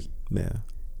free. Yeah.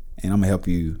 And I'm gonna help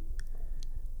you.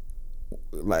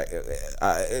 Like,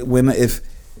 if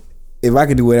I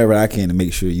can do whatever I can to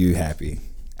make sure you're happy,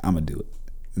 I'm gonna do it.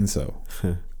 And so,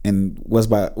 and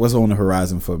what's on the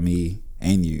horizon for me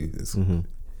and you is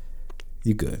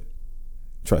you good.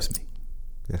 Trust me.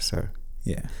 Yes, sir.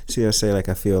 Yeah. See, I say, like,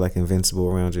 I feel like invincible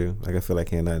around you. Like, I feel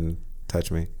like can't nothing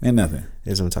touch me. Ain't nothing.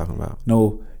 Is what I'm talking about.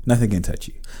 No, nothing can touch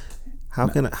you. How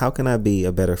can I be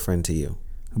a better friend to you?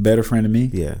 A better friend to me?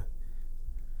 Yeah.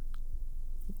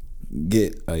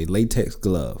 Get a latex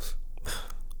glove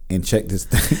and check this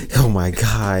thing. Oh my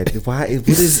God! Why? What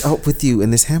is up with you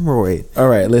and this hemorrhoid? All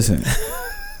right, listen.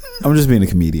 I'm just being a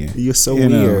comedian. You're so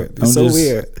weird.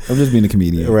 Weird. I'm just being a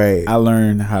comedian. Right. I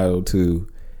learned how to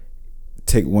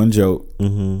take one joke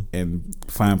and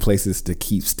find places to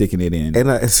keep sticking it in.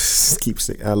 And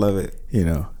I love it. You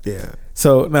know. Yeah.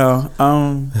 So no,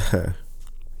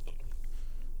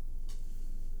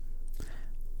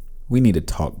 we need to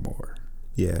talk more.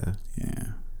 Yeah. Yeah.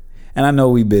 And I know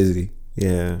we busy.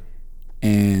 Yeah.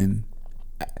 And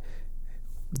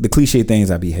the cliche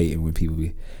things I be hating when people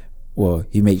be, well,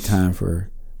 you make time for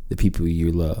the people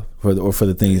you love, for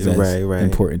the things that's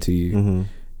important to you.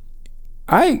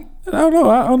 I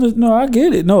don't know. I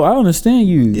get it. No, I understand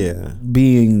you. Yeah.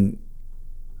 Being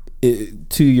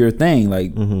to your thing,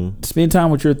 like spend time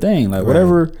with your thing, like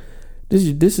whatever.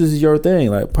 This is your thing,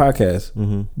 like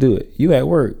podcast. Do it. You at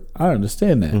work. I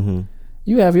understand that.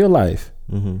 You have your life.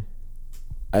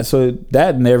 So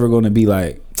that never going to be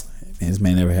like, man, this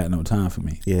man never had no time for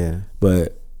me. Yeah.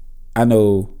 But I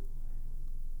know,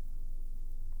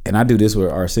 and I do this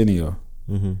with Arsenio.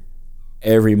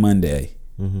 Every Monday,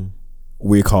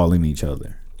 we're calling each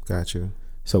other. Got you.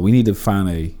 So we need to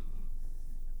find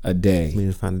a day. We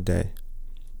need to find a day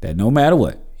that no matter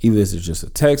what, either it's just a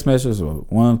text message or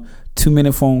 1-2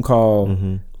 minute phone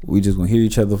call, we just gonna hear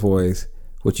each other's voice.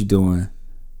 What you doing?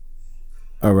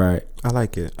 All right. I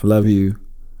like it. I love you.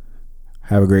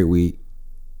 Have a great week.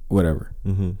 Whatever.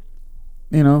 You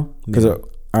know, because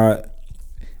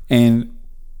and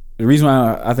the reason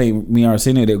why I think me and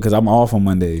Arsenio did, because I'm off on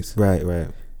Mondays. Right.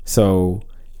 So,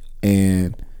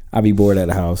 and I be bored at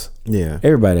the house. Yeah.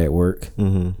 Everybody at work.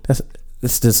 That's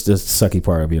just the sucky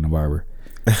part of being a barber.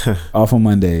 Off on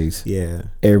Mondays. Yeah.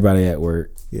 Everybody at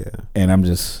work. Yeah. And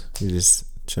you're just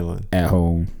chilling at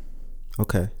home.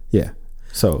 Okay. Yeah.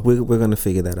 So we're gonna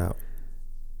figure that out.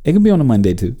 It can be on a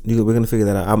Monday too. We're gonna figure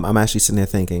that out. I'm actually sitting there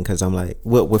thinking, because I'm like,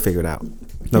 we'll figure it out.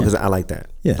 No, because I like that.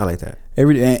 Yeah, I like that.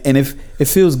 And if it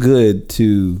feels good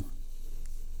to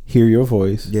hear your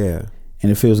voice. Yeah.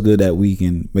 And it feels good that we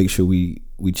can make sure we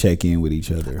check in with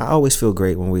each other. I always feel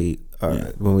great when we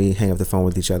hang up the phone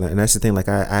with each other, and that's the thing. Like,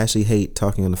 I actually hate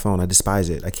talking on the phone. I despise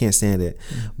it. I can't stand it.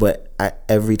 But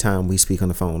every time we speak on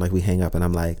the phone, like, we hang up, and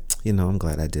I'm like, I'm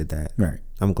glad I did that. Right.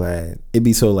 I'm glad. It'd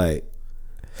be so like,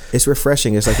 it's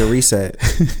refreshing. It's like a reset.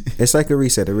 It's like a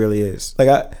reset. It really is.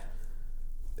 Like,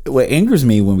 what angers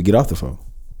me when we get off the phone.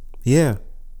 Yeah.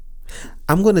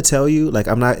 I'm going to tell you, like,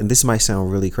 I'm not, and this might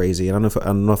sound really crazy, and I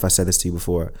don't know if I said this to you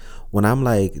before. When I'm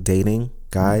like dating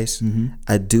guys,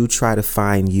 I do try to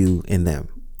find you in them.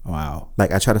 Wow.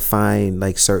 Like, I try to find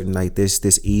like certain, like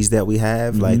this ease that we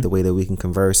have, like the way that we can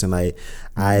converse, and like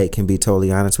I can be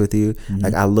totally honest with you.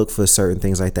 Like, I look for certain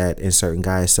things like that in certain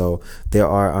guys. So there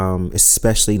are,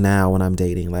 especially now when I'm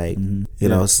dating, like you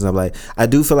know, so I'm like, I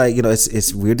do feel like,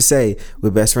 it's weird to say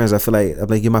with best friends. I feel like I'm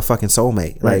like, you're my fucking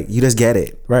soulmate. Like, you just get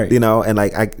it, right? And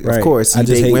like of course you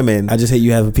date women. I just hate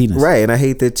you have a penis, right? And I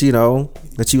hate that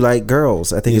that you like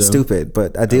girls. I think it's stupid,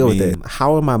 but I deal with it.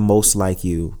 How am I most like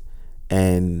you?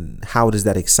 And how does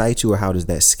that excite you, or how does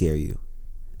that scare you?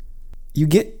 You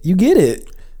get it.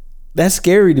 That's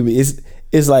scary to me.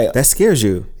 It's like that scares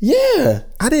you. Yeah,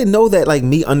 I didn't know that. Like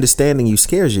me understanding you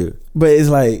scares you. But it's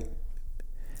like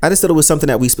I just thought it was something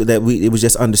that we it was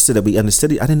just understood that we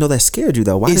understood it. I didn't know that scared you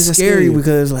though. Why does that scare you?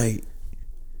 Because like,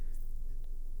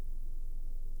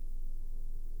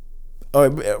 or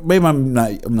maybe I'm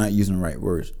not using the right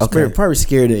words. Okay. Probably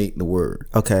scared ain't the word.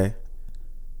 Okay.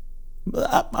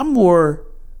 But I'm more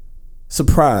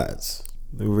surprised.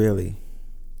 Really?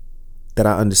 That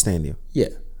I understand you. Yeah.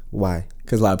 Why?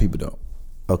 Because a lot of people don't.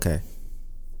 Okay.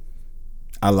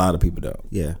 A lot of people don't.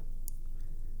 Yeah.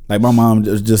 Like my mom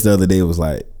just the other day was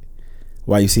like,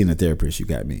 "Why you seeing a therapist? You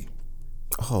got me."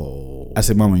 Oh. I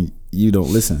said, "Mama, you don't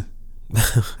listen."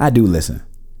 I do listen.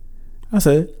 I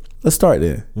said, "Let's start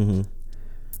there." Mm-hmm.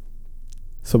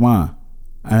 So, Mom,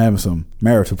 I'm having some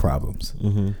marital problems.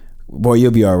 Mm-hmm. Boy,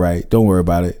 you'll be all right. Don't worry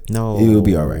about it. No. You'll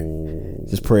be all right.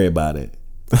 Just pray about it.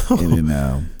 And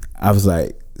then I was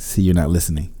like, "See, you're not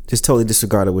listening." Just totally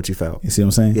disregarded what you felt. You see what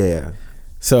I'm saying? Yeah.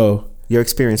 So your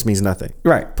experience means nothing.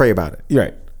 Right. Pray about it.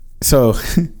 Right. So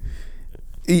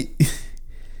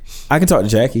I can talk to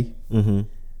Jackie, mm-hmm.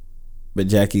 but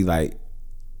Jackie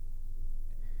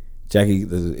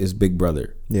is big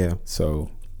brother. Yeah. So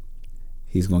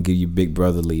he's gonna give you big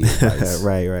brotherly advice.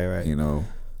 Right. You know,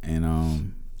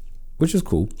 and which is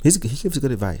cool. He gives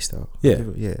good advice though. Yeah.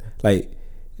 Yeah. Like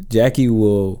Jackie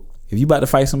will, if you about to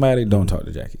fight somebody, don't talk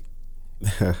to Jackie,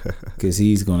 because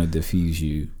he's gonna diffuse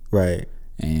you. Right.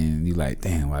 And you like,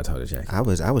 damn, why I talk to Jackie? I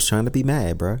was trying to be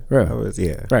mad, bro. Right.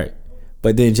 Yeah. Right.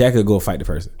 But then Jackie will go fight the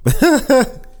person,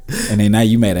 and then now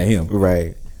you mad at him.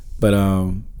 Right. But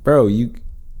bro, you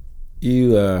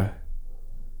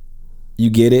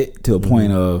get it to a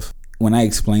point of when I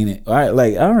explain it. I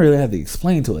don't really have to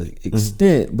explain to an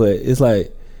extent, but it's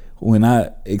like when I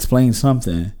explain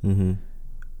something,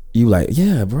 you like,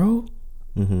 yeah, bro,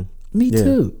 me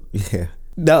too. Yeah.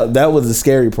 That was the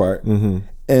scary part, and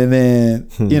then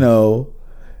you know,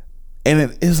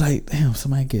 and it's like, damn,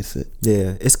 somebody gets it.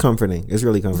 Yeah, it's comforting. It's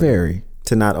really comforting. Very.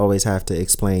 To not always have to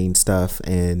explain stuff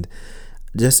and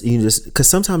just because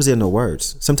sometimes there are no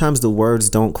words. Sometimes the words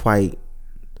don't quite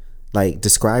like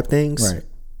describe things. Right.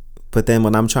 But then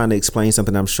when I'm trying to explain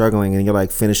something, I'm struggling, and you're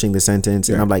like finishing the sentence,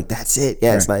 and I'm like, "That's it."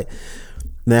 Yeah, it's like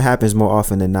that happens more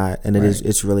often than not, and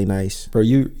it's really nice. Bro,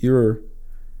 you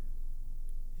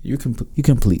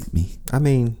complete me. I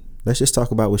mean, let's just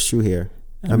talk about what's true here.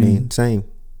 I mean, same.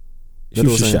 Shoot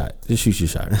your shot. Just shoot your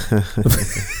shot.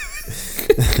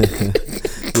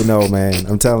 You know, man,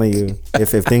 I'm telling you,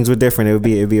 if things were different,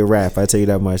 it'd be a wrap. I tell you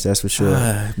that much. That's for sure.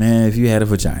 Man, if you had a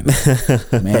vagina,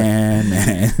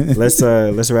 man. Let's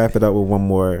wrap it up with one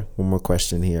more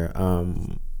question here.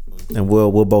 And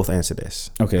we'll both answer this.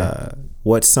 Okay.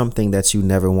 What's something that you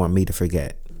never want me to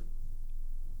forget?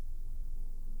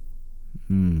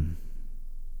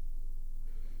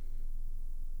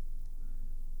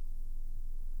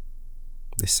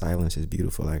 This silence is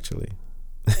beautiful, actually.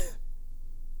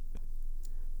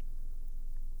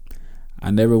 I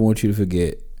never want you to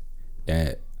forget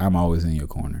that I'm always in your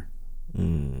corner,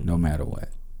 no matter what.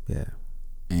 Yeah.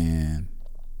 And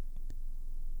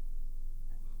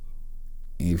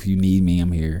if you need me,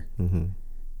 I'm here.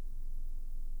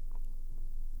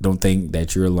 Don't think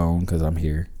that you're alone, because I'm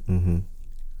here.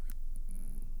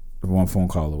 One phone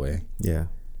call away. Yeah.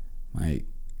 Like,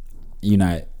 you're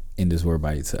not in this world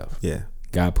by yourself. Yeah.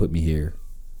 God put me here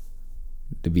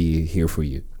to be here for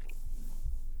you.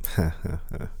 I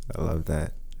love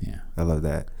that. Yeah. I love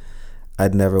that.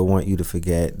 I'd never want you to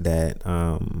forget that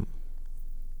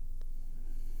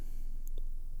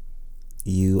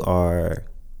you are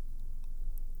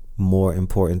more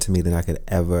important to me than I could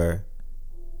ever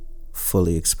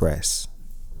fully express.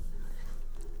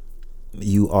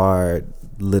 You are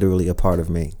literally a part of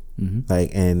me.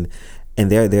 Like, and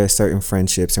there are certain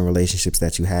friendships and relationships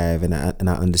that you have, and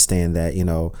I understand that, you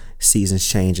know, seasons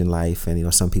change in life, and, you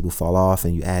know, some people fall off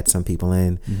and you add some people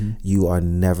in. You are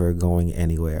never going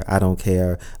anywhere. I don't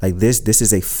care. Like, this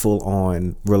is a full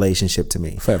on relationship to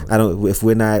me. Forever. If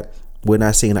we're not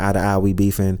seeing eye to eye, we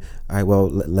beefing. All right, well,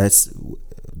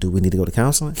 do we need to go to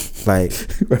counseling? Like,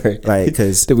 right. Like,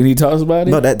 because do we need to talk about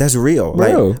it? No, that's real.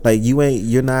 Bro. Like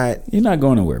you're not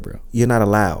going nowhere, bro. You're not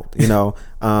allowed, you know.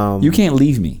 You can't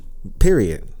leave me.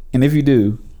 Period. And if you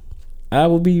do, I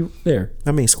will be there.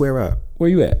 I mean, square up. Where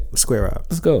you at? Square up.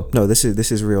 Let's go. No, this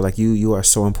is real. Like, you are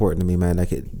so important to me, man.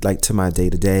 Like to my day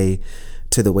to day,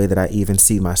 to the way that I even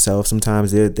see myself.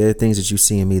 Sometimes there are things that you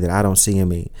see in me that I don't see in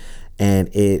me, and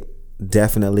it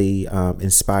definitely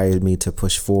inspired me to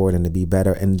push forward and to be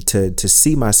better and to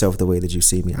see myself the way that you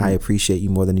see me. I appreciate you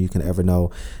more than you can ever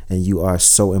know, and you are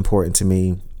so important to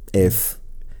me. If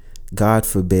God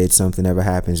forbid something ever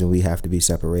happens and we have to be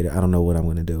separated. I don't know what I'm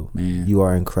going to do. Man. You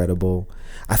are incredible.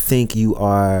 I think you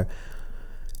are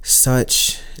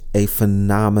such a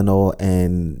phenomenal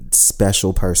and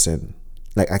special person.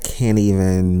 Like, I can't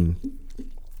even,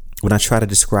 when I try to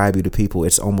describe you to people,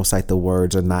 it's almost like the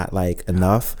words are not like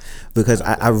enough, because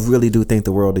I really do think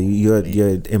the world of you.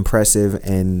 You're impressive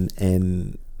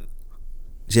and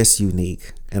just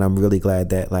unique. And I'm really glad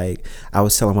that, like, I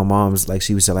was telling my mom's, like,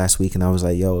 she was there last week, and I was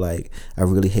like, yo, like, I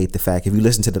really hate the fact, if you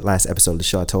listen to the last episode of the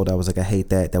show, I told her, I was like, I hate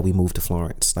that we moved to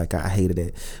Florence. Like, I hated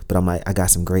it. But I'm like, I got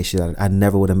some great shit. I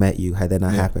never would have met you had that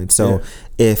not happened. So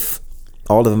if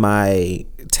all of my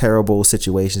terrible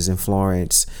situations in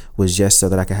Florence was just so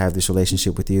that I could have this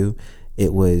relationship with you,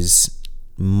 it was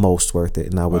most worth it.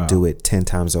 And I would do it 10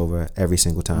 times over every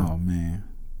single time. Oh, man.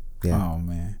 Yeah. Oh,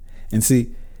 man. And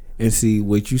see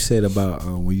what you said about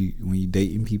when you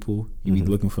dating people, you be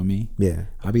looking for me. Yeah.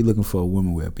 I be looking for a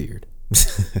woman with a beard, a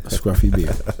scruffy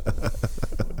beard,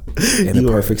 and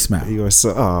a perfect smile. You are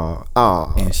so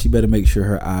and she better make sure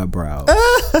her eyebrows.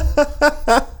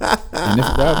 And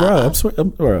if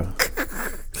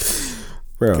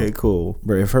bro, okay, cool,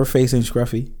 bro. If her face ain't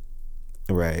scruffy,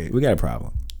 right, we got a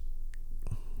problem.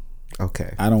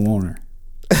 Okay, I don't want her.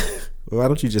 Why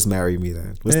don't you just marry me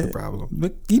then? What's the problem?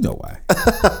 But you know why.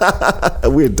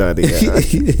 We're done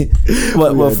here.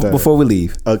 Before we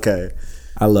leave, okay.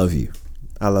 I love you.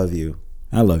 I love you.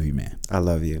 I love you, man. I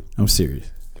love you. I'm serious.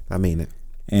 I mean it.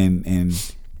 And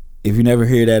if you never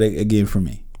hear that again from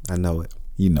me, I know it.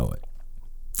 You know it.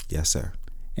 Yes, sir.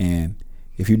 And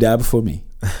if you die before me,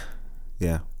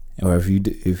 yeah. Or if you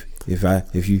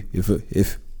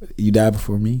die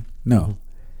before me, no.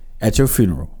 At your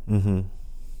funeral,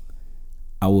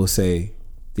 I will say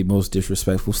the most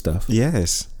disrespectful stuff.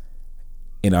 Yes.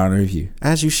 In honor of you.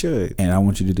 As you should. And I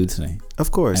want you to do the same. Of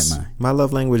course. My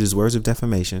love language is words of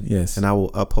defamation. Yes. And I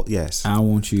will uphold. Yes. I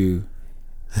want you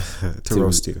to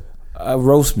roast you.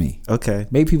 Roast me. Okay.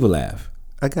 Make people laugh.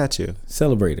 I got you.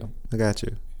 Celebrate them. I got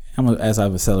you. As I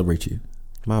would celebrate you.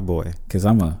 My boy. Because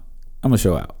I'm a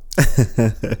show out.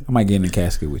 I might get in the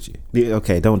casket with you. Yeah,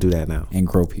 okay, don't do that now. And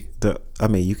grope you. I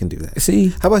mean, you can do that. See?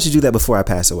 How about you do that before I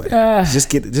pass away?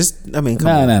 Come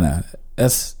on. No.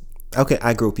 That's okay.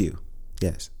 I grope you.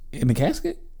 Yes. In the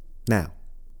casket? Now.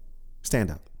 Stand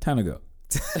up. Time to go.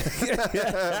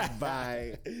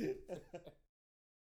 Bye.